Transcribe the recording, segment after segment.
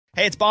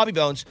Hey, it's Bobby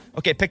Bones.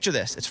 Okay, picture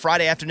this. It's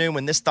Friday afternoon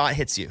when this thought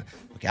hits you.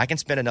 Okay, I can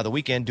spend another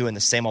weekend doing the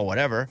same old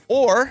whatever,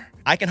 or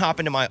I can hop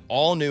into my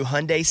all-new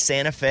Hyundai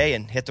Santa Fe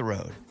and hit the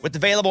road. With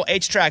available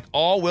H-Track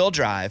all-wheel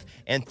drive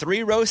and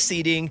 3-row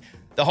seating,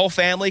 the whole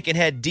family can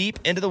head deep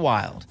into the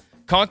wild.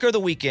 Conquer the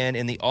weekend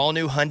in the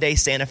all-new Hyundai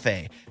Santa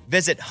Fe.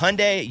 Visit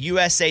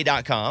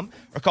HyundaiUSA.com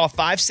or call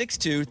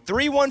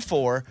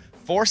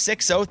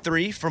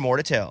 562-314-4603 for more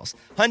details.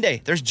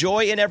 Hyundai, there's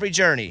joy in every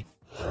journey.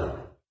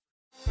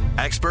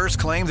 Experts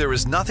claim there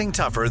is nothing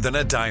tougher than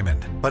a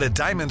diamond. But at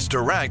Diamonds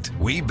Direct,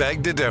 we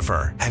beg to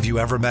differ. Have you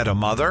ever met a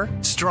mother?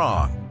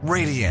 Strong,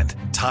 radiant,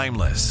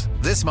 timeless.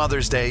 This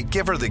Mother's Day,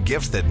 give her the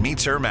gift that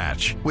meets her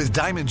match. With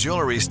diamond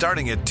jewelry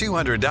starting at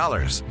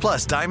 $200.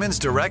 Plus Diamonds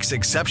Direct's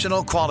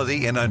exceptional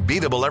quality and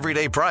unbeatable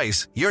everyday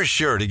price, you're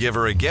sure to give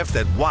her a gift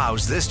that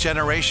wows this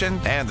generation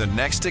and the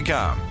next to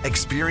come.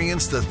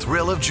 Experience the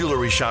thrill of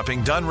jewelry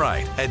shopping done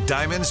right at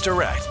Diamonds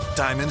Direct.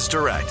 Diamonds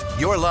Direct.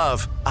 Your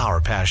love, our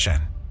passion.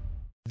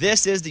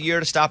 This is the year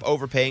to stop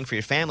overpaying for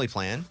your family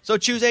plan. So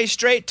choose a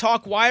Straight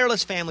Talk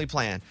wireless family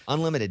plan.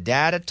 Unlimited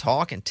data,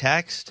 talk, and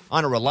text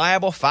on a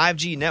reliable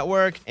 5G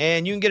network.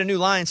 And you can get a new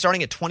line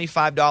starting at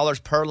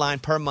 $25 per line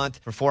per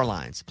month for 4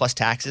 lines, plus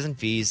taxes and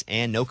fees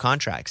and no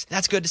contracts.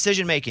 That's good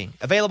decision making.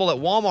 Available at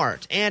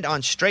Walmart and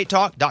on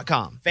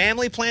straighttalk.com.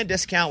 Family plan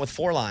discount with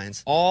 4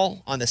 lines,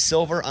 all on the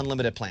Silver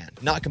Unlimited plan.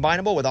 Not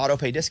combinable with auto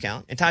pay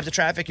discount. In times of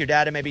traffic, your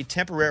data may be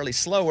temporarily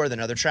slower than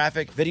other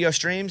traffic. Video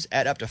streams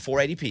at up to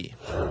 480p.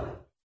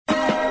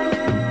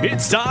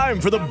 It's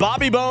time for the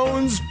Bobby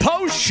Bones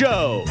Post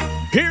Show.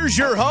 Here's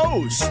your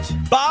host,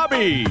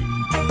 Bobby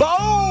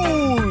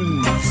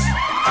Bones.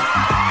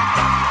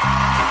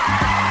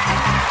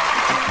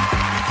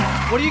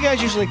 What do you guys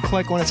usually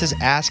click when it says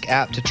ask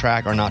app to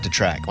track or not to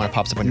track? When it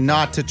pops up on your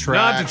Not to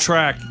track. Not to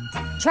track.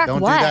 Track Don't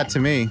what? do that to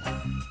me.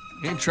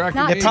 You ain't tracking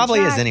Not- me. It probably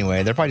track. is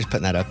anyway. They're probably just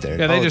putting that up there.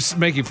 Yeah, they just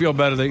make you feel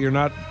better that you're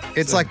not.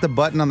 It's like the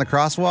button on the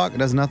crosswalk. It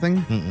does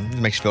nothing. It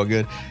makes you feel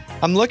good.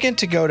 I'm looking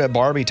to go to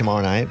Barbie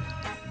tomorrow night.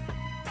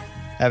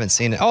 Haven't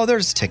seen it. Oh,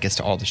 there's tickets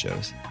to all the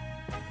shows.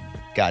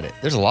 Got it.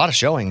 There's a lot of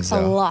showings, A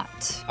though.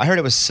 lot. I heard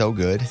it was so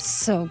good.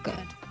 So good.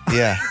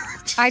 Yeah.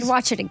 I'd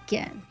watch it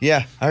again.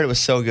 Yeah, I heard it was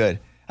so good.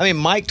 I mean,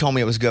 Mike told me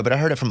it was good, but I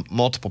heard it from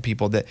multiple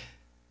people that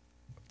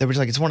they were just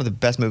like, it's one of the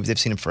best movies they've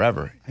seen in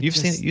forever. You've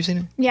seen it? You've seen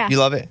it? Yeah. You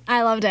love it?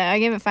 I loved it. I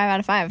gave it 5 out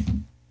of 5.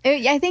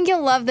 I think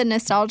you'll love the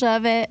nostalgia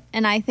of it,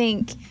 and I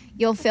think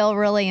you'll feel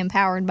really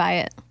empowered by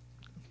it.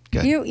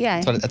 Good.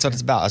 Yeah. That's what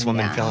it's about. That's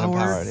women feeling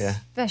empowered, yeah.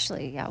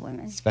 Especially,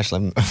 women.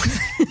 Especially.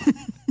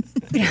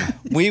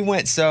 We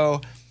went,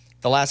 so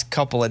the last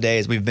couple of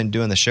days we've been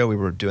doing the show. We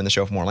were doing the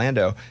show from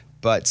Orlando,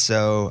 but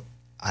so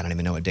I don't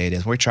even know what day it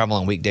is. We travel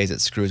on weekdays. It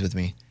screws with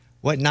me.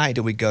 What night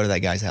did we go to that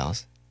guy's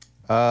house?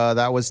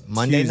 That was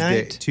Monday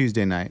night?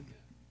 Tuesday night.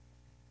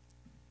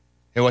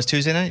 It was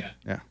Tuesday night?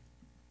 Yeah.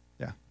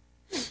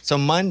 So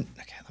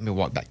okay, let me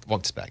walk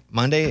this back.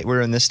 Monday, we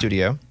were in this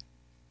studio.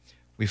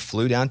 We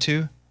flew down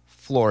to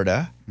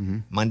Florida.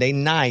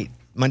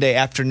 Monday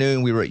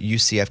afternoon, we were at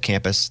UCF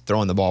campus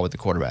throwing the ball with the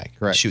quarterback.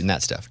 Correct. Shooting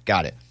that stuff.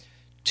 Got it.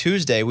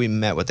 Tuesday, we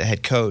met with the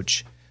head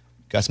coach,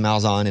 Gus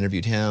Malzahn,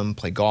 interviewed him,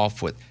 played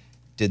golf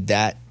did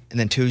that. And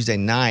then Tuesday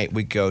night,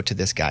 we go to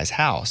this guy's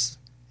house.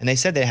 And they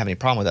said they didn't have any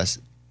problem with us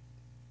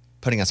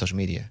putting on social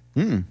media.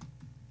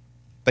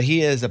 But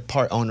he is a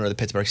part owner of the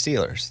Pittsburgh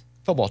Steelers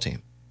football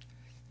team.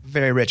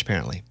 Very rich,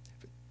 apparently.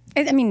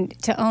 I mean,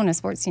 to own a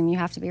sports team, you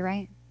have to be,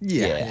 right?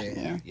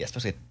 Yeah,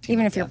 especially a team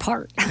Even like if you're that.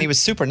 part. And he was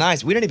super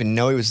nice. We didn't even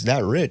know he was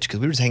that rich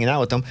because we were just hanging out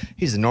with him.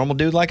 He's a normal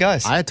dude like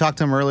us. I had talked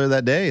to him earlier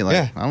that day. Like,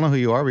 Yeah. I don't know who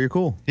you are, but you're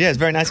cool. Yeah, he's a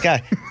very nice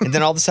guy. And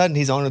then all of a sudden,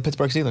 he's owning the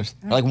Pittsburgh Steelers.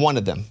 Or like one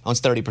of them.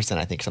 Owns 30%,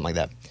 I think, something like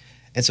that.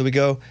 And so we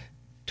go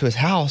to his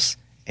house,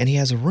 and he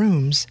has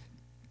rooms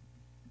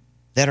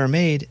that are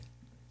made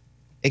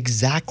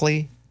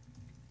exactly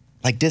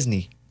like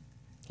Disney.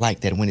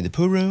 Like they had a Winnie the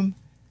Pooh room.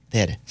 They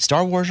had a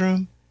Star Wars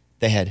room.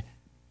 They had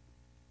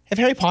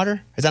Harry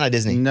Potter. Is that not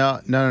Disney? No.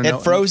 They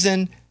had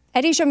Frozen.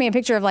 Eddie showed me a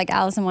picture of like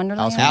Alice in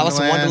Wonderland. Alice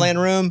in Wonderland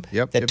room.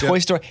 Yep, That yep, Toy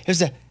yep. Story. It was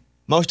the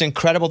most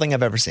incredible thing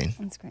I've ever seen.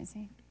 That's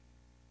crazy.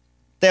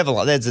 They have a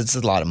lot. It's a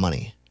lot of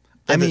money.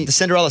 I mean- the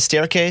Cinderella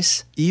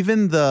staircase.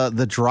 Even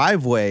the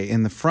driveway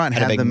in the front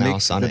Had a had big the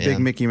mouse on it, big yeah.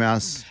 Mickey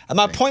Mouse. And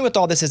my point with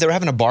all this is they were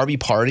having a Barbie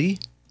party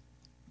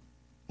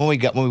when we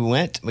got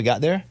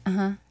there.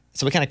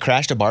 So we kind of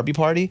crashed a Barbie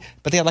party,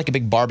 but they had like a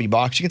big Barbie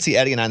box. You can see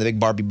Eddie and I in the big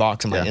Barbie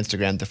box on my Yeah.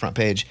 Instagram, the front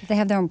page. They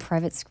have their own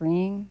private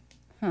screening.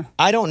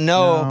 I don't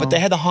know, No. but they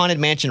had the Haunted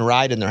Mansion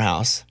ride in their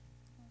house.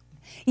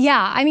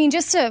 Yeah, I mean,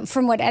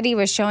 from what Eddie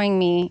was showing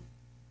me,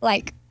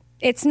 like,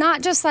 it's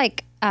not just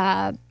like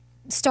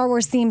Star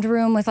Wars themed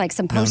room with like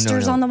some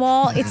posters no. on the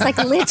wall. It's like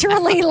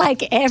literally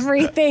like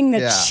everything, the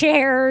Yeah.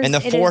 chairs. And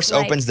the It Force is,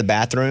 like- opens the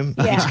bathroom.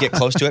 You Yeah. just get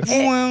close to it.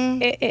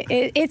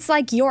 It's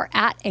like you're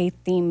at a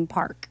theme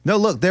park. No,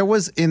 look, there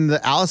was in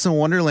the Alice in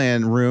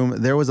Wonderland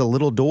room, there was a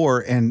little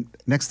door, and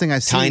Next thing I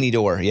see, Tiny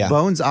door, yeah.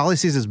 Bones, all he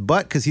sees is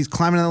butt because he's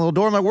climbing that little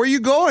door. I'm like, where are you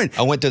going?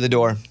 I went through the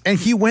door. And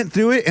he went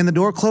through it and the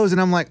door closed and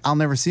I'm like, I'll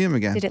never see him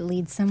again. Did it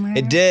lead somewhere?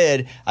 It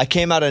did. I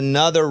came out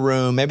another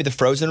room, maybe the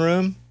frozen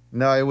room.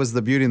 No, it was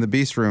the Beauty and the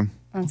Beast room.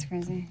 That's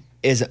crazy.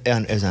 Is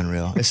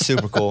unreal. It's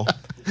super cool.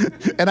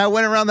 And I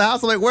went around the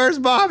house. I'm like, where's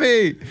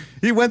Bobby?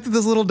 He went through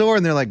this little door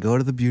and they're like, go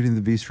to the Beauty and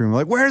the Beast room. I'm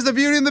like, where's the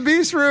Beauty and the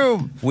Beast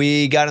room?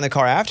 We got in the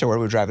car afterward.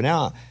 We were driving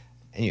out.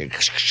 And you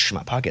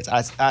my pockets.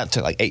 I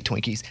took like 8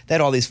 Twinkies. They had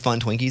all these fun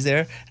Twinkies there,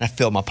 and I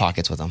filled my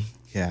pockets with them.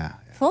 Yeah.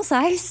 Full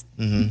size.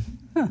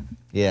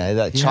 Yeah,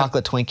 like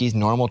chocolate Twinkies,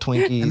 normal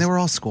Twinkies. And they were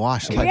all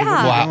squashed. I'm like, Yeah. what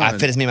are you Well, I doing?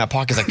 fit as many in my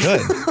pockets as I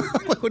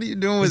could. Like, what are you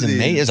doing with It was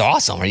amazing. It these? was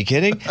awesome. Are you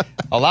kidding?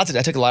 I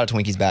took a lot of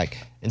Twinkies back.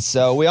 And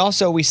so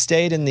we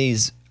stayed in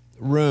these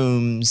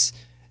rooms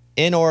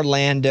in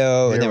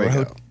Orlando. Here and we they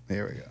were go.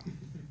 Here we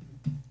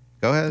go.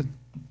 Go ahead.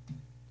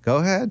 Go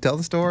ahead. Tell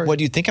the story. What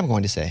do you think I'm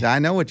going to say? I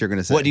know what you're going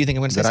to say. What do you think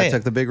I'm gonna say? That Say I it.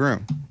 took the big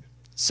room.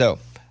 So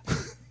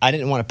I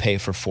didn't want to pay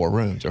for 4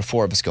 rooms or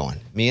 4 of us going.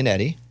 Me and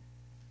Eddie,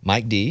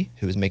 Mike D,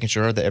 who was making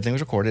sure that everything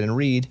was recorded, and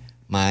Reed,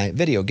 my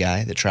video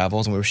guy that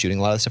travels, and we were shooting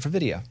a lot of stuff for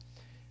video.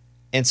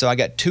 And so I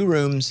got 2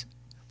 rooms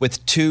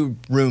with 2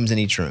 rooms in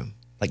each room,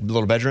 like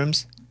little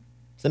bedrooms.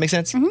 Does that make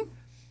sense? Mm-hmm.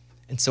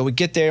 And so we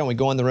get there and we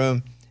go in the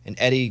room, and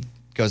Eddie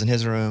goes in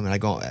his room, and I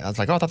was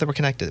like, oh, I thought they were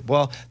connected.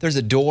 Well, there's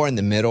a door in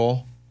the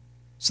middle,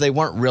 so they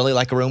weren't really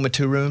like a room with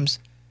 2 rooms.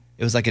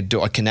 It was like a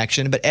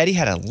connection. But Eddie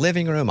had a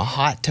living room, a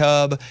hot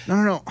tub.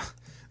 No.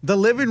 The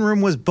living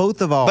room was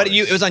both of ours. But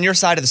it was on your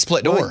side of the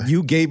split door. Well,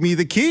 you gave me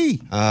the key.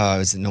 Oh, it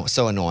was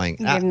so annoying.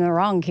 You gave him the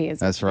wrong keys.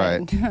 That's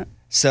right.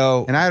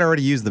 So And I had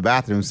already used the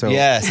bathroom, so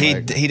yes, he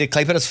like, did.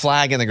 Clay put his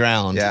flag in the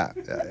ground. Yeah.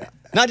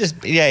 Not just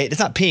it's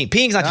not peeing.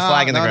 Peeing's not your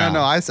flag in the ground.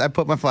 No. I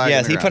put my flag. Yes,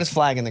 in the he ground. put his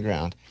flag in the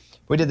ground.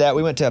 We did that.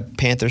 We went to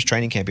Panthers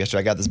training camp yesterday.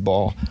 I got this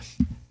ball,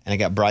 and I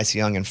got Bryce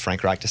Young and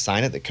Frank Reich to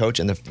sign it, the coach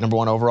and the number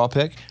 1 overall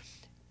pick.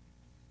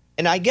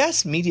 And I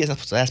guess media is not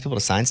supposed to ask people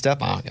to sign stuff.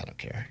 I don't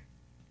care.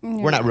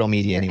 We're not real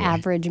media You're anyway.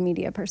 average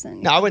media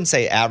person. No, I wouldn't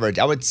say average.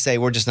 I would say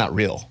we're just not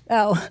real.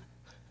 Oh.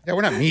 Yeah,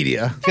 we're not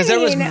media. Because there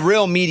was mean-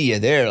 real media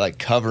there, like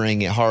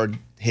covering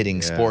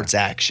hard-hitting sports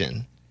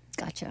action.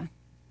 Gotcha.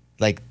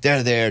 Like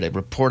they're there to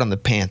report on the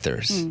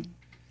Panthers. And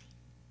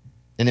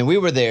then we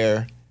were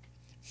there.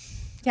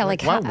 Yeah,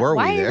 like why were we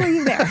why there? were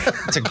you there?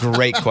 That's a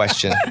great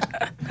question.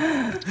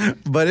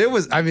 But it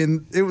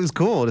was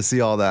cool to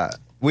see all that.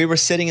 We were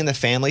sitting in the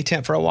family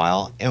tent for a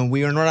while, and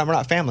we're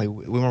not family.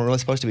 We weren't really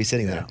supposed to be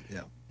sitting there.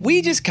 Yeah.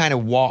 We just kind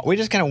of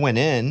went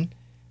in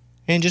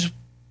and just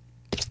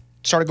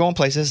started going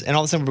places, and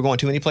all of a sudden we were going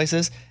too many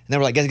places, and they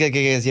were like, guys,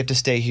 you have to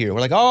stay here. We're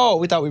like, oh,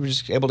 we thought we were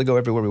just able to go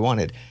everywhere we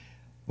wanted.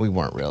 We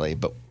weren't really,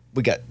 but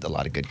we got a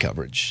lot of good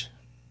coverage.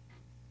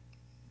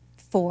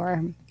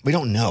 4. We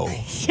don't know.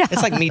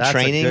 It's like me That's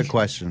training. a good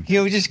question. You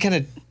know, we just kind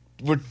of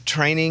were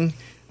training,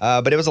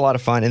 but it was a lot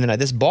of fun. And then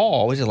this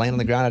ball was just laying on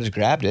the ground. I just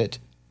grabbed it,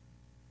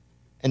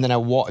 and then I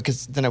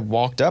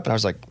walked up, and I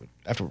was like,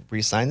 after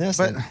we sign this,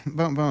 But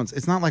then- Bones,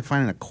 it's not like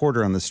finding a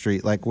quarter on the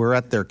street. Like we're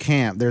at their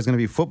camp. There's going to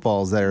be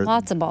footballs that are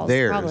Lots of balls,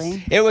 theirs.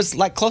 probably. it was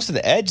like close to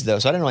the edge though,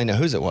 so I didn't really know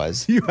whose it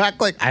was. You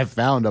act like I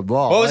found a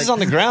ball. Well, it was Like, just on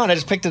the ground. I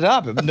just picked it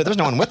up. There's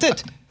no one with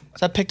it.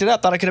 So I picked it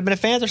up, thought I could have been a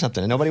fan or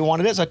something, and nobody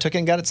wanted it, so I took it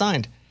and got it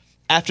signed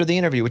after the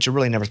interview, which you're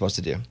really never supposed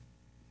to do.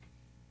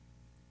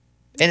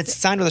 And it's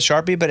signed with a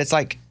Sharpie, but it's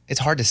like, it's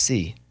hard to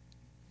see.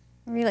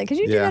 Were you like, could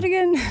you do Yeah. that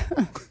again?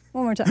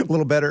 One more time. a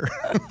little better.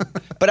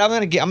 But I'm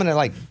gonna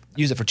like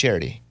use it for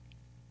charity.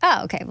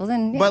 Oh, okay. Well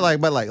then, yeah. but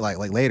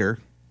like later,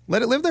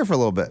 let it live there for a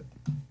little bit.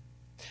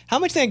 How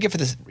much did I get for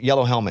this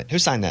yellow helmet? Who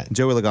signed that?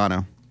 Joey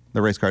Logano,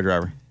 the race car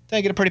driver. Did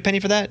I get a pretty penny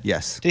for that?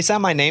 Yes. Did he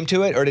sign my name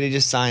to it, or did he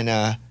just sign?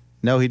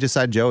 No, he just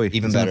said Joey.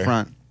 Even He's in better. the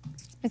front.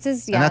 It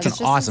says, And that's it's an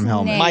just awesome his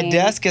helmet. My name.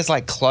 desk is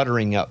like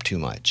cluttering up too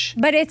much.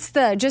 But it's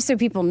just so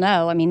people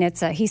know. I mean,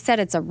 he said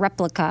it's a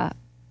replica.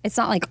 It's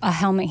not like a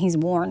helmet he's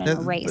worn in a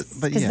but- race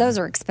but because yeah. those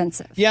are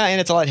expensive. Yeah, and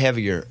it's a lot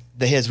heavier.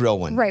 His real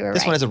one. Right.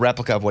 This one is a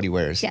replica of what he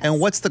wears. Yes. And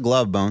what's the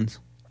glove, Bones?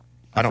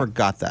 I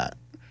forgot that.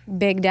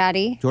 Big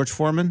Daddy? George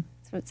Foreman?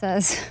 That's what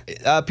it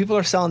says. People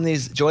are selling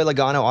these Joey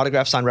Logano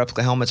autograph signed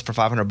replica helmets for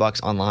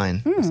 $500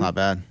 online. It's not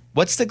bad.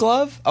 What's the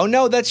glove? Oh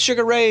no, that's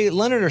Sugar Ray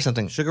Leonard or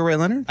something. Sugar Ray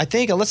Leonard? I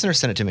think a listener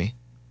sent it to me.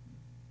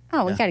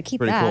 Oh, we got to keep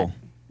pretty that. cool.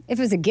 If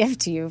it was a gift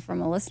to you from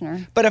a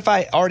listener. But if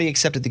I already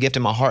accepted the gift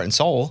in my heart and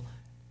soul,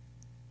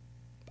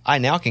 I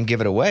now can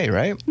give it away,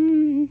 right?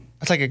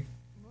 It's like a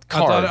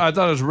card. I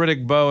thought it was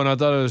Riddick Bowe, and I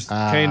thought it was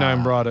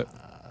K9 brought it.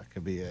 That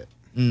could be it.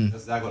 That's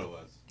exactly what it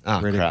was. Oh,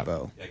 Riddick crap.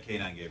 Bowe. Yeah,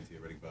 K9 gave it to you,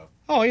 Riddick Bowe.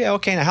 Oh, yeah,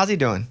 okay. Now, how's he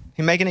doing?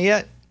 He making it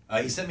yet?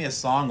 He sent me a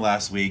song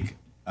last week.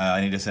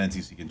 I need to send it to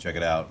you so you can check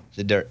it out. Is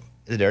it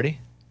dirty?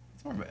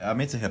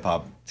 It's a hip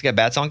hop. It's got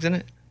bad songs in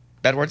it?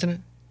 Bad words in it?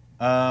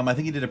 I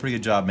think he did a pretty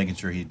good job making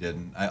sure he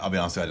didn't. I'll be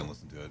honest, I didn't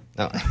listen to it.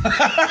 No.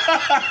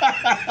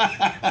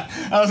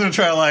 I was gonna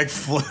try to like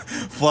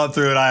flood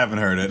through it. I haven't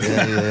heard it.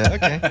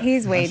 Yeah, okay.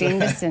 He's waiting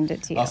to send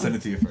it to you. I'll send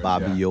it to you first.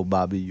 Bobby, yeah. yo,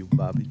 Bobby, you,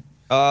 Bobby.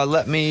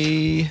 Let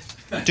me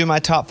do my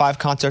top 5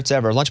 concerts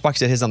ever. Lunchbox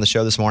did his on the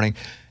show this morning,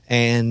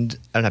 and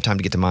I don't have time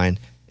to get to mine.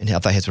 And I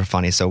thought his were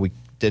funny, so we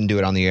didn't do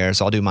it on the air.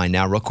 So I'll do mine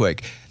now real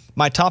quick.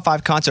 My top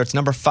 5 concerts,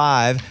 number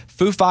 5,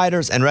 Foo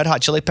Fighters and Red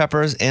Hot Chili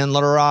Peppers in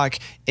Little Rock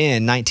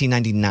in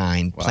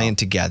 1999, playing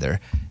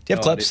together. Do you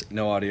have clips?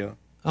 No audio.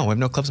 Oh, we have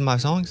no clips of my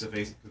songs?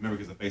 Remember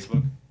because of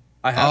Facebook?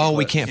 Oh,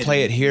 we can't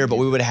play it here, but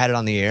we would have had it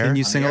on the air. Can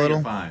you sing a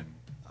little? Fine.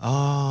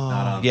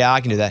 Oh, yeah,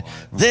 I can do that.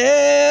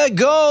 There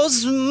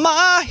goes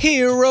my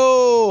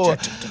hero.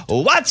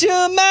 Watch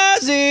him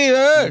as he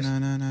hurts.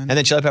 And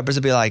then Chili Peppers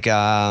would be like,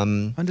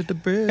 Under the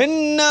bridge.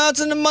 and now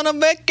it's in on a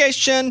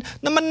vacation.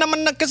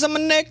 Cause I'm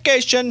on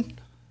vacation.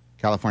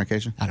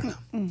 Californication. I don't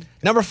know.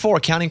 Number 4,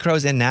 Counting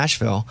Crows in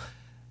Nashville.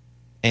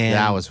 And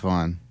That was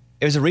fun.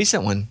 it was a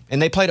recent one.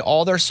 And they played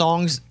all their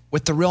songs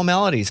with the real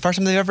melodies. First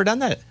time they've ever done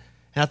that.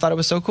 And I thought it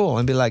was so cool.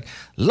 And be like,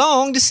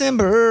 long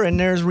December, and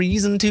there's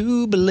reason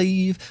to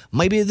believe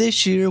maybe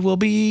this year will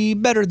be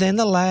better than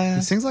the He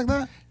last. sings like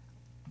that?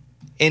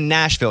 In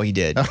Nashville, he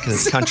did, because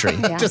it's country.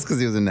 Yeah. Just because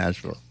he was in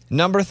Nashville.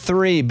 Number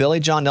 3, Billy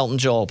John, Elton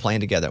Joel playing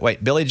together.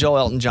 Wait, Billy Joel,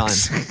 Elton John.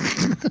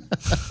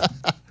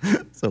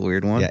 It's a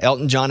weird one. Yeah,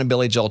 Elton John and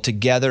Billy Joel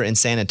together in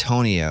San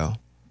Antonio.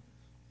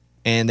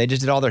 And they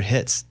just did all their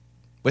hits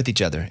with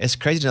each other. It's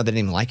crazy to know they didn't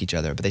even like each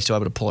other, but they still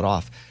able to pull it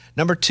off.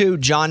 Number 2,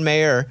 John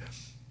Mayer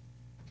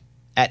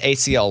at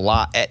ACL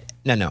at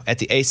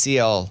the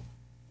ACL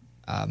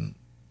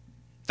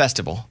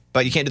festival.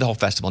 But you can't do the whole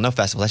festival. No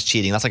festival. That's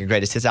cheating. That's like a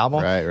greatest hits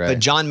album. Right. But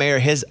John Mayer,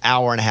 his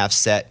hour and a half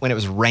set when it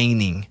was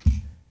raining.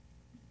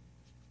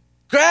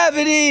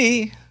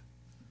 Gravity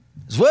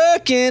is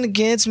working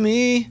against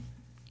me.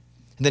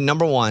 And then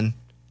number 1,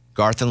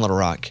 Garth and Little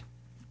Rock,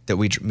 that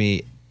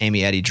me,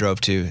 Amy, Eddie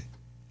drove to.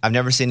 I've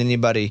never seen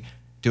anybody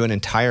do an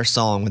entire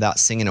song without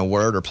singing a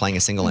word or playing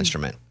a single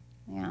instrument.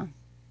 Yeah.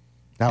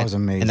 That was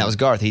amazing. And that was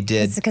Garth. He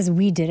did. It's because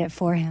we did it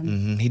for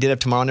him. He did it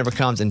Tomorrow Never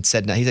Comes and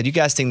said, he said, you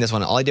guys sing this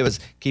one. All he did was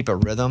keep a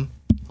rhythm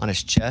on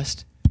his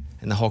chest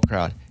and the whole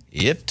crowd.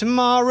 If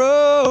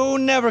tomorrow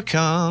never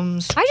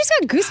comes. I just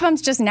got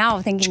goosebumps just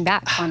now thinking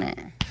back on it.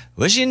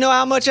 Wish you know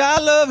how much I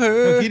love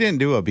her. He didn't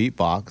do a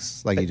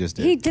beatbox like he just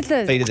did. He did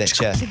the. He did that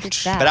chest. He did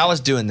that. But I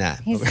was doing that.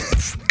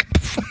 He's,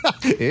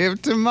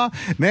 If tomorrow,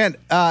 man,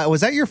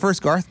 was that your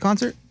first Garth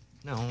concert?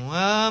 No,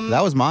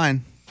 That was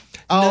mine.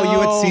 Oh, you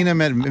had seen him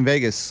in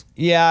Vegas.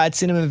 yeah, I'd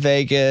seen him in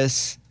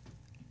Vegas.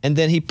 And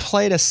then he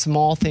played a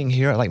small thing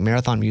here at like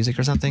Marathon Music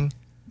or something.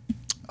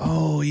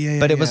 Oh yeah.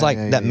 But it was like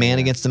that Man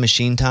Against the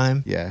Machine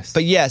time. Yes.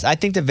 But yes, I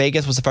think that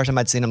Vegas was the first time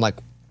I'd seen him like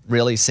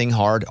really sing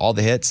hard, all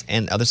the hits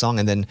and other song.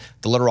 And then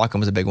the Little Rock one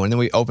was a big one. And then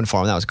we opened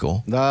for him. That was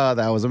cool. That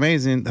was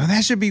amazing.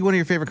 That should be one of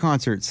your favorite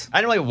concerts.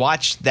 I didn't really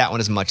watch that one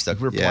as much though.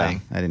 We were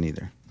playing. I didn't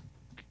either.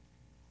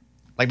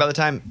 Like by the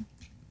time,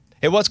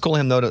 it was cool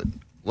of him though to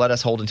let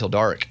us hold until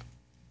dark.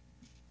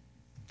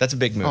 That's a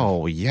big move.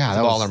 Oh yeah, It's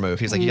a baller move.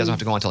 He's like, you guys don't have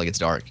to go on until it gets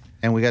dark.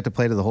 And we got to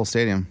play to the whole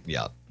stadium,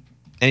 Yeah.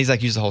 And he's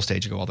like, use the whole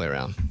stage and go all the way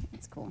around.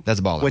 that's cool. That's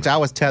a baller. which I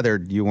was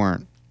tethered. You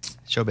weren't.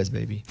 Showbiz,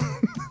 baby.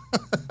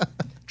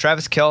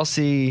 Travis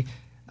Kelce,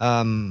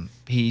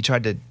 he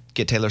tried to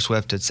get Taylor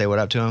Swift to say what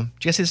up to him.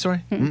 Did you guys see the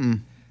story? Mm-mm.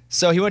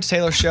 So he went to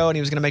Taylor's show and he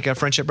was going to make a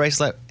friendship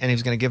bracelet and he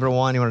was going to give her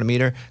one. He wanted to meet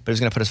her, but he was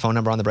going to put his phone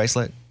number on the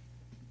bracelet.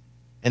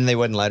 And they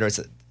wouldn't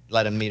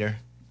let him meet her.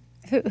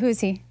 Who's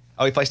he?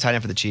 Oh, he plays tight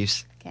end for the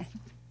Chiefs. Okay.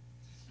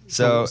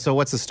 So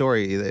what's the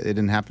story? It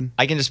didn't happen.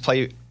 I can just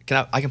play.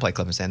 I can play a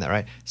clip of saying that,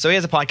 right? So he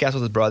has a podcast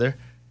with his brother,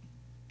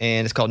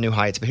 and it's called New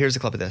Heights. But here's a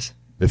clip of this.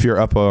 If you're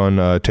up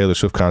on Taylor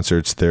Swift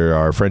concerts, there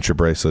are friendship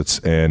bracelets,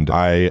 and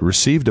I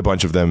received a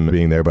bunch of them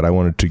being there, but I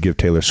wanted to give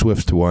Taylor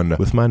Swift one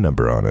with my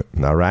number on it.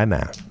 Not right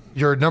now.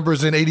 Your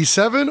number's in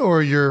 87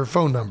 or your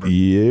phone number?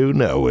 You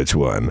know which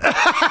one.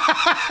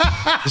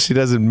 She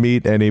doesn't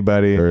meet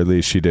anybody, or at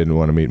least she didn't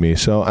want to meet me,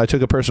 so I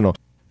took it personal.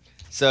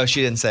 So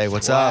she didn't say,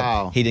 what's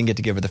up? He didn't get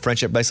to give her the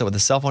friendship bracelet with the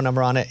cell phone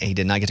number on it, and he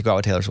did not get to go out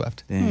with Taylor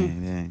Swift.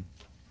 Dang.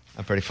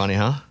 That's pretty funny,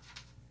 huh?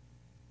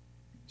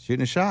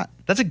 Shooting a shot.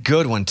 That's a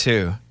good one,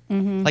 too.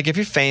 Mm-hmm. Like, if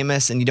you're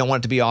famous and you don't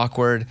want it to be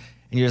awkward,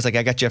 and you're just like,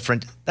 I got you a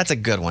friend, that's a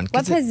good one.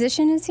 What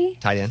position is he?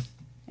 Tight end.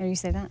 Or you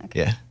say that? Okay.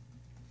 Yeah.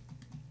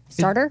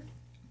 Starter?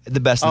 The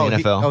best in the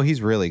NFL.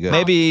 He's really good.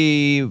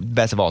 Maybe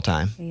best of all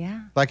time.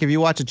 Yeah. Like if you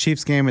watch a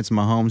Chiefs game, it's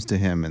Mahomes to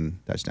him and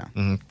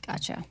touchdown.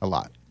 Gotcha. A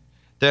lot.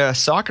 The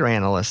soccer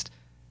analyst,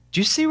 do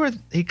you see where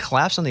he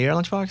collapsed on the air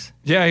lunchbox?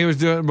 Yeah, he was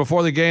doing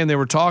before the game. They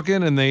were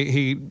talking, and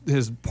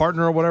his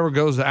partner or whatever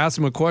goes to ask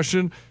him a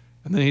question,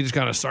 and then he just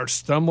kind of starts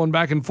stumbling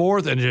back and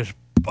forth, and just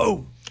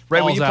boom.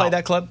 Ray, will you falls play out.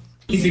 that clip?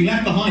 He's been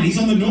left behind. He's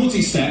on the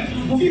naughty step.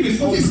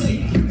 Obviously.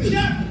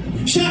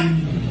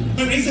 Shaq!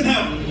 No, need some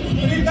help.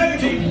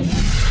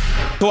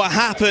 What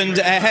happened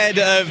ahead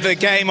of the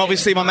game?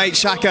 Obviously, my mate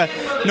Shaka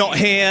not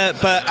here,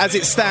 but as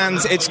it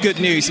stands, it's good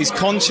news. He's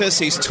conscious,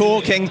 he's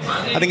talking.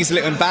 I think he's a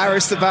little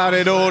embarrassed about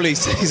it all.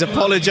 He's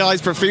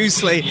apologised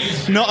profusely.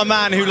 Not a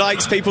man who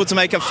likes people to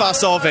make a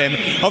fuss of him.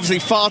 Obviously,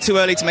 far too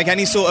early to make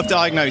any sort of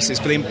diagnosis,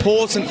 but the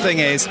important thing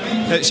is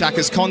that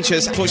Shaka's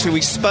conscious. Unfortunately,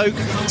 we spoke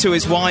to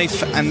his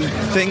wife, and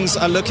things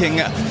are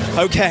looking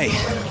okay.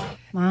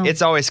 Wow.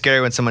 It's always scary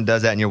when someone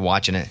does that and you're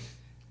watching it.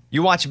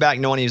 You watch it back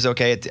knowing he was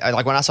okay.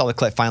 Like when I saw the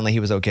clip, finally he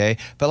was okay.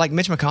 But like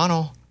Mitch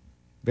McConnell,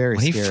 Very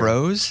when he scary.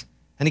 froze,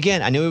 and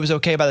again, I knew he was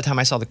okay by the time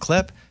I saw the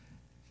clip,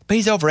 but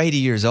he's over 80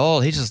 years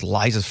old. He just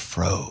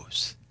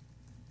froze.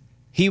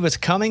 He was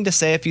coming to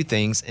say a few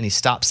things, and he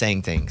stopped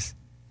saying things.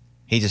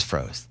 He just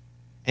froze.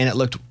 And it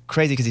looked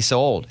crazy because he's so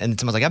old. And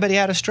someone's like, I bet he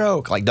had a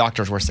stroke. Like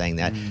doctors were saying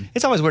that.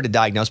 It's always weird to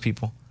diagnose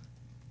people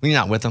when you're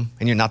not with them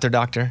and you're not their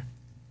doctor.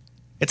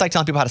 It's like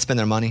telling people how to spend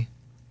their money.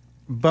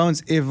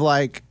 Bones, if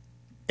like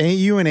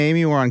you and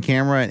Amy were on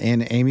camera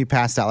and Amy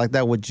passed out like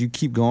that, would you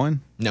keep going?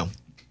 No.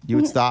 You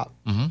would stop?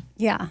 Mm-hmm.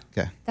 Yeah.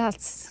 Okay.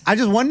 That's. I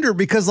just wonder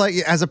because, like,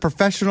 as a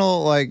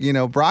professional, like,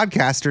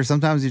 broadcaster,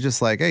 sometimes you're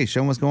just like, hey, show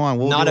them what's going on.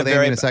 We'll deal with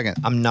Amy in a second.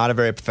 I'm not a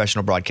very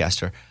professional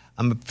broadcaster.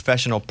 I'm a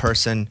professional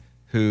person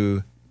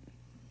who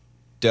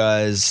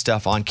does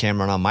stuff on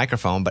camera and on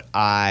microphone, but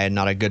I'm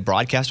not a good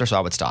broadcaster, so I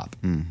would stop.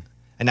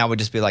 And I would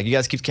just be like, you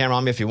guys keep the camera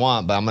on me if you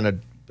want, but we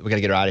got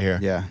to get her out of here.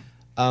 Yeah.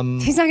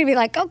 He's not going to be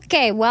like,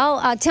 okay,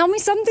 well, tell me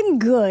something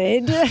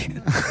good.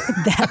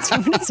 That's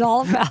what it's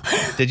all about.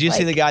 Did you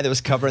see the guy that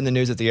was covering the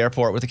news at the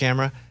airport with the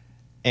camera?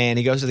 And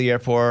he goes to the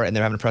airport and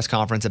they're having a press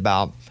conference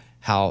about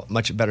how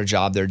much better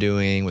job they're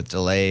doing with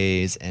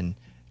delays and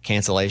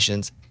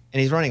cancellations.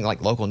 And he's running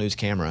like local news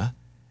camera.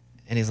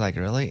 And he's like,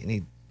 really? And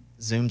he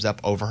zooms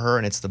up over her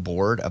and it's the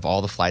board of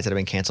all the flights that have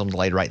been canceled and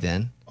delayed right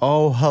then.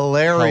 Oh,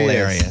 hilarious.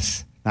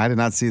 Hilarious. I did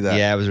not see that.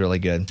 Yeah, it was really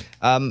good.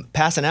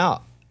 Passing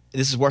out.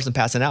 This is worse than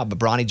passing out, but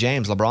Bronny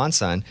James, LeBron's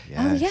son,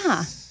 Oh,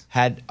 yeah.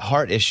 had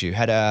heart issue,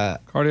 had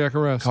a Cardiac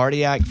arrest.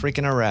 cardiac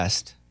freaking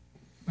arrest.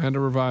 Had to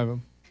revive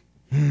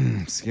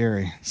him.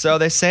 Scary. So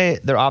they say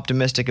they're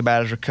optimistic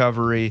about his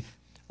recovery.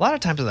 A lot of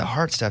times with the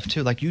heart stuff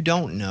too, like you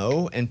don't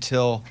know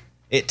until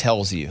it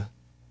tells you.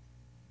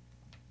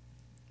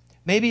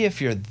 Maybe if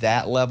you're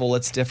that level,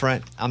 it's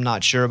different. I'm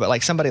not sure, but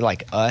like somebody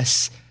like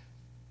us,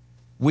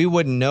 we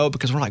wouldn't know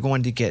because we're not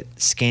going to get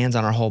scans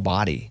on our whole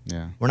body.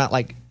 Yeah. We're not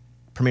like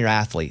premier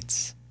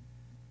athletes.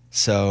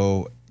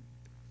 So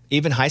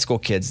even high school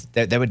kids,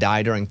 they would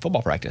die during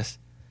football practice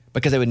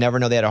because they would never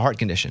know they had a heart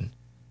condition.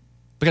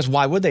 Because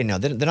why would they know?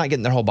 They're not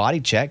getting their whole body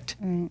checked,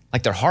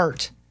 like their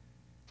heart.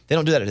 They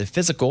don't do that at the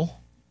physical.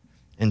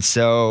 And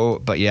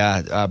so, but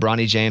yeah,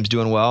 Bronny James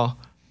doing well.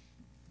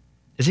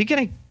 Is he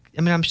going to,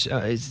 I mean,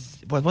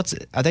 what's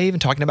it? Are they even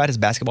talking about his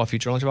basketball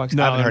future on Lunchbox?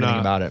 No, I haven't heard they're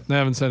anything not. about it. They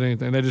haven't said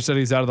anything. They just said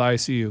he's out of the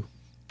ICU.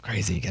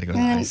 Crazy. You got to go to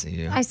the And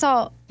ICU. I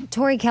saw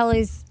Tori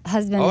Kelly's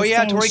husband. Oh, yeah,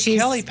 saying Tori she's,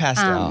 Kelly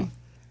passed out.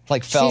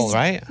 Like fell, she's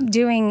right?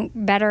 doing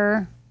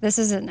better. This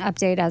is an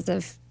update as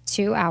of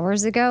 2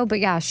 hours ago.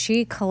 But yeah,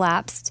 she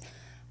collapsed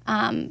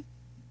from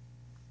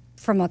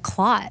a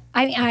clot.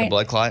 A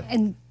blood clot?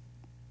 And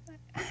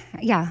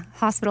yeah,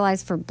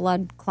 hospitalized for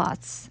blood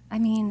clots. I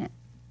mean,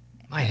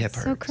 My hip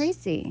hurts. so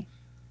crazy.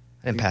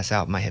 I didn't pass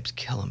out. My hip's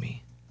killing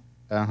me.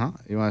 Uh-huh.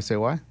 You want to say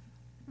why?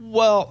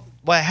 Well,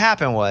 what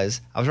happened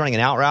was I was running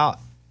an out route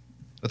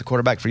with the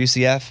quarterback for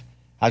UCF.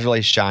 I was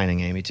really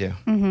shining, Amy, too.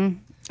 Mm-hmm.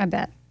 I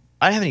bet.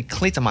 I didn't have any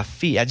cleats on my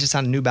feet. I just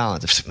had a New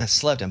Balance. I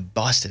slipped and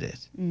busted it.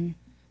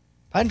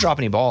 I didn't drop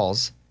any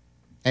balls.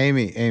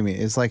 Amy,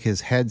 it's like his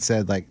head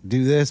said, like,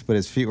 do this, but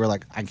his feet were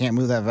like, I can't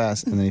move that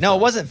fast. And then No,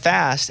 it wasn't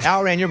fast. I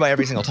outran your butt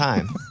every single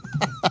time.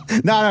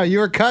 No, you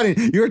were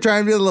cutting. You were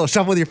trying to do a little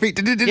shuffle with your feet.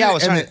 Yeah, I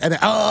was trying and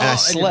I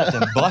slipped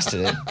and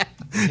busted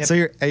it. So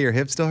your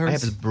hip still hurts? My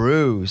hip is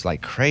bruised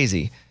like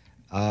crazy.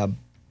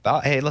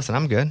 Hey, listen,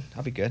 I'm good.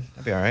 I'll be good.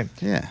 I'll be all right.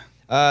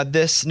 Yeah.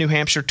 This New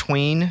Hampshire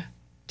tween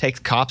takes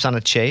cops on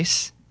a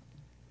chase.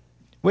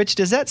 Which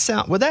would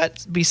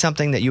that be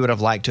something that you would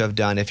have liked to have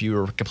done if you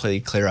were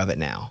completely clear of it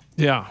now?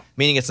 Yeah.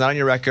 Meaning it's not on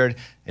your record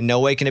and no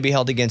way can it be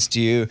held against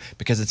you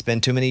because it's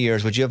been too many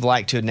years. Would you have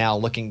liked to now,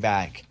 looking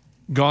back?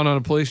 Gone on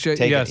a police chase?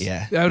 Take it, Yes.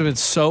 yeah. That would have been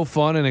so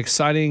fun and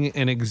exciting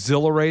and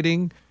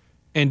exhilarating.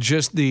 And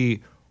just the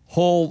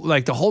whole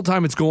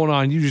time it's going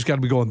on, you just got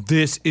to be going,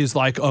 this is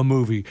like a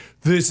movie.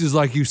 This is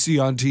like you see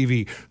on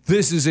TV.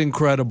 This is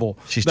incredible.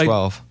 She's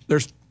 12.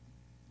 There's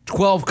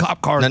 12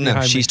 cop cars No,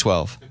 behind she's me.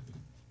 12.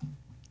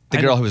 The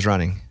girl who was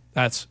running.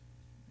 That's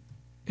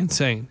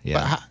insane.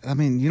 Yeah. But,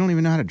 you don't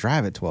even know how to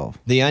drive at 12.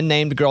 The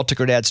unnamed girl took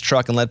her dad's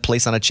truck and led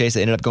police on a chase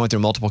that ended up going through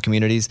multiple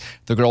communities.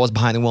 The girl was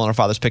behind the wheel in her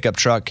father's pickup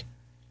truck.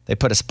 They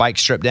put a spike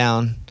strip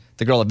down.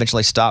 The girl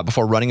eventually stopped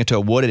before running into a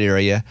wooded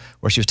area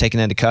where she was taken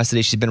into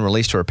custody. She's been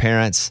released to her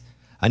parents.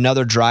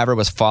 Another driver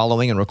was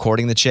following and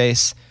recording the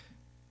chase.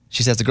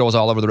 She says the girl was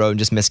all over the road and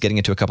just missed getting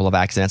into a couple of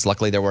accidents.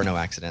 Luckily, there were no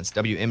accidents.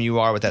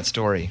 WMUR with that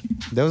story.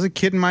 There was a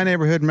kid in my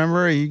neighborhood,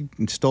 remember? He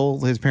stole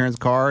his parents'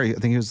 car. I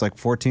think he was like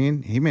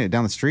 14. He made it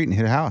down the street and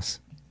hit a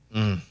house.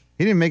 He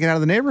didn't make it out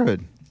of the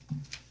neighborhood.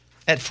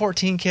 At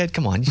 14, kid?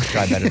 Come on, you can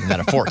drive better than that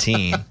at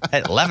 14.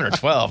 At 11 or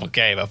 12,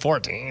 okay, but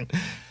 14.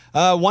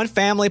 One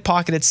family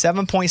pocketed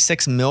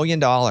 $7.6 million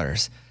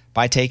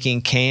by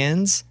taking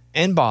cans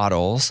and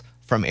bottles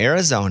from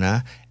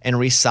Arizona and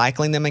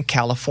recycling them in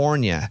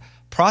California.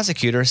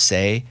 Prosecutors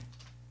say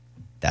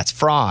that's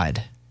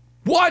fraud.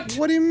 What?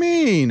 What do you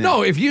mean?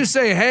 No, if you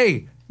say,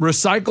 hey,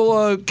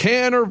 recycle a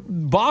can or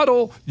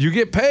bottle, you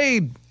get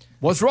paid.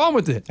 What's wrong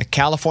with it? A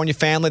California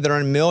family that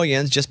earned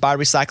millions just by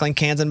recycling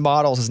cans and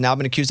bottles has now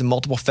been accused of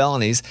multiple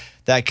felonies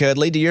that could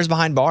lead to years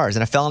behind bars.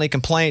 In a felony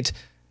complaint,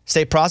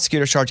 state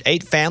prosecutors charged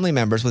 8 family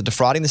members with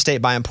defrauding the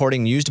state by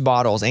importing used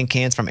bottles and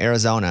cans from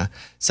Arizona,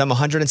 some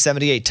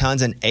 178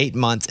 tons in 8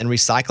 months, and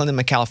recycling them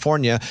in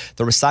California.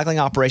 The recycling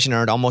operation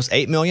earned almost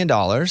 $8 million.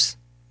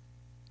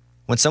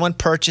 When someone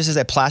purchases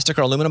a plastic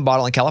or aluminum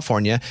bottle in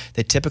California,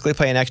 they typically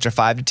pay an extra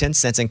 5 to 10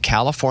 cents in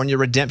California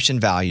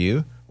redemption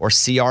value, or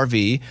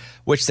CRV,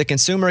 which the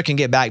consumer can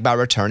get back by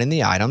returning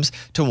the items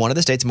to one of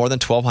the state's more than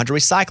 1,200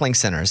 recycling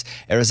centers.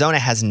 Arizona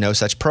has no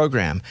such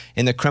program.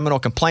 In the criminal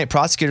complaint,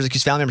 prosecutors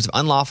accuse family members of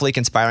unlawfully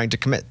conspiring to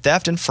commit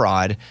theft and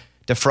fraud,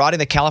 defrauding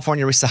the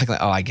California recycling.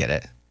 Oh, I get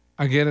it.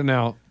 I get it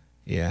now.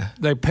 Yeah.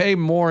 They pay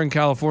more in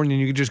California,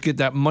 and you can just get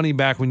that money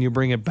back when you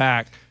bring it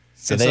back.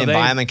 So they didn't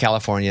buy them in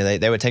California.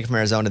 They would take them from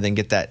Arizona, then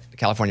get that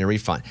California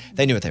refund.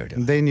 They knew what they were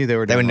doing. They knew they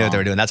were doing. They knew what they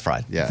were doing. That's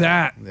fraud. Yeah.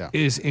 That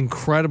is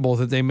incredible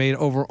that they made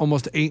over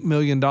almost $8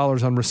 million on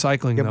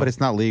recycling. Yeah, though. but it's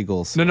not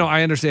legal. So. No,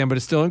 I understand, but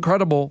it's still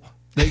incredible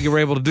that you were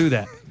able to do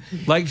that.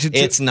 Like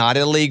it's not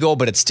illegal,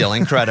 but it's still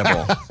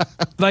incredible.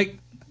 Like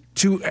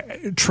to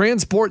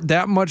transport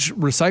that much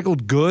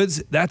recycled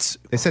goods, that's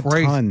they said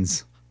crazy.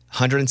 Tons.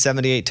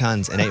 178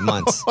 tons in 8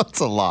 months. That's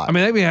a lot. I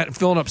mean, they had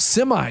filling up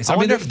semis. I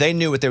wonder if they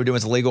knew what they were doing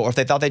was illegal, or if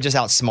they thought they just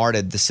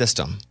outsmarted the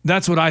system.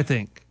 That's what I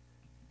think.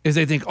 Is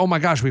they think, oh my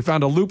gosh, we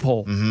found a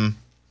loophole. Mm-hmm.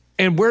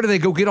 And where do they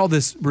go get all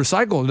this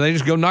recycled? Do they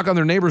just go knock on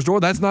their neighbor's door?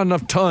 That's not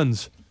enough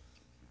tons.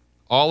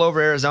 All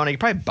over Arizona. You could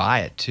probably buy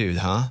it too,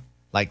 huh?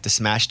 Like the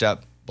smashed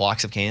up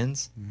blocks of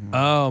cans.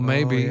 Oh,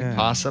 maybe.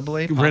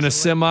 Possibly. Rent a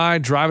semi,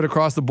 drive it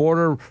across the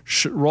border,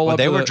 roll up.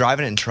 They to were the,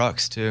 driving it in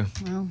trucks too.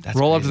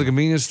 Roll up to the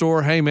convenience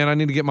store. Hey, man, I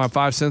need to get my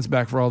 5 cents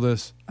back for all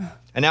this.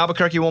 An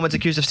Albuquerque woman's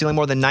accused of stealing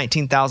more than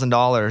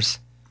 $19,000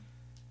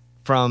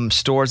 from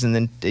stores, and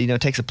then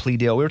takes a plea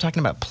deal. We were talking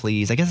about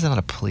pleas. I guess it's not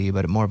a plea,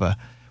 but more of a.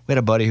 We had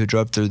a buddy who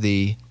drove through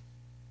the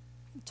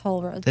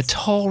toll roads. The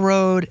toll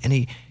road, and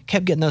he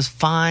kept getting those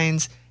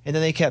fines. And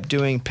then they kept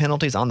doing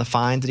penalties on the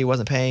fines that he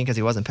wasn't paying because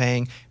he wasn't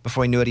paying.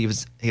 Before he knew it,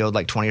 he owed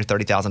like $20,000 or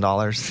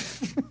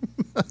 $30,000.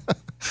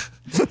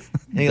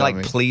 And he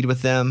like plead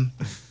with them,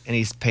 and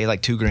he's paid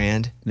like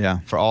 $2,000. Yeah.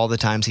 For all the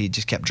times he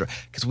just kept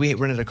because we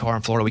rented a car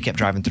in Florida, we kept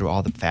driving through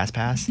all the fast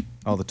pass,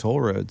 all the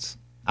toll roads.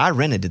 I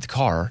rented the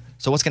car,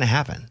 so what's going to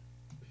happen?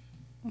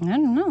 I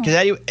don't know.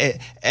 Because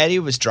Eddie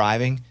was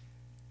driving,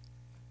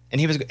 and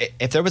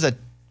if there was a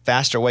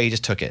faster way, he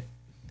just took it.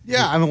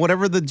 Yeah, I mean,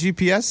 whatever the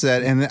GPS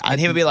said. And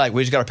he would be like,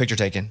 we just got our picture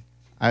taken.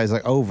 I was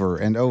like, over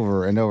and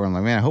over and over. I'm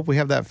like, man, I hope we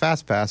have that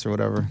fast pass or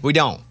whatever. We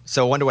don't.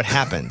 So I wonder what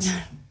happens.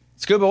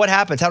 Scuba, what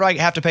happens? How do I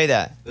have to pay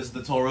that? This is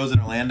the toll roads in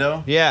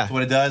Orlando. Yeah. So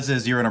what it does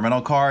is you're in a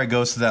rental car. It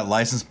goes to that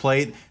license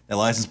plate. That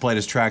license plate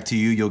is tracked to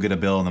you. You'll get a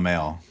bill in the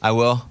mail. I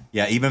will?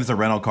 Yeah, even if it's a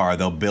rental car,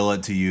 they'll bill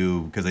it to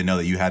you because they know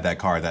that you had that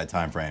car at that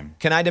time frame.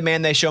 Can I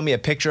demand they show me a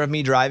picture of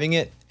me driving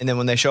it? And then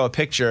when they show a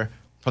picture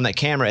from that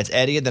camera, it's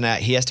Eddie,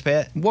 then he has to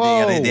pay it?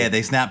 Whoa. Yeah,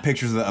 they snap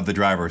pictures of the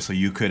driver, so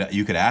you could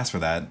ask for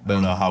that. I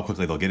don't know how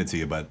quickly they'll get it to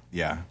you, but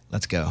yeah.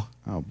 Let's go.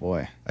 Oh,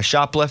 boy. A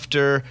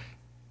shoplifter,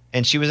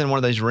 and she was in one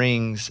of those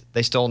rings.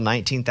 They stole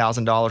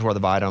 $19,000 worth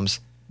of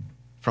items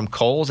from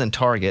Kohl's and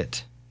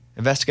Target.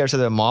 Investigators said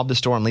they'll mob the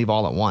store and leave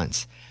all at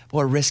once.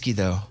 Boy, risky,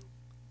 though.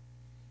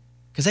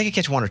 Because they could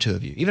catch 1 or 2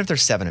 of you, even if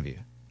there's 7 of you.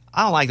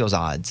 I don't like those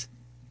odds.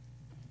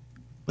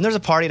 When there's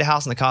a party at a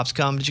house and the cops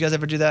come, did you guys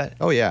ever do that?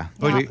 Oh, yeah.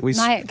 We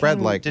spread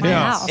like...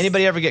 house.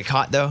 Anybody ever get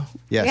caught, though?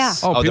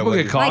 Yes. Yeah. Oh, people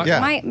get caught?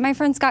 Like my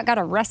friend Scott got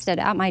arrested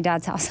at my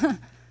dad's house.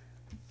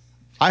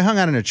 I hung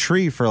out in a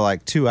tree for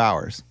like 2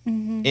 hours.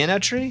 Mm-hmm. In a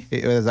tree?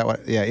 Is that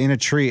what? Yeah, in a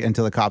tree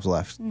until the cops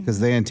left because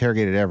they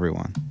interrogated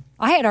everyone.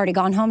 I had already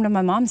gone home to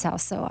my mom's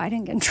house, so I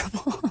didn't get in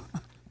trouble.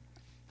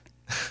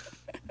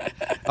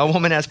 A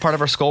woman has part of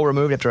her skull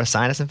removed after a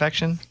sinus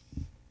infection.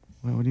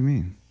 What do you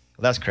mean?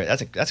 Well, that's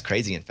crazy. That's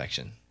crazy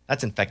infection.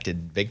 That's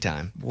infected big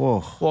time.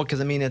 Whoa. Well, because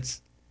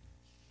it's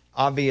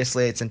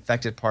obviously it's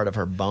infected part of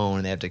her bone,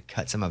 and they have to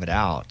cut some of it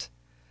out.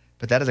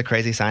 But that is a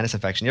crazy sinus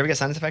infection. You ever get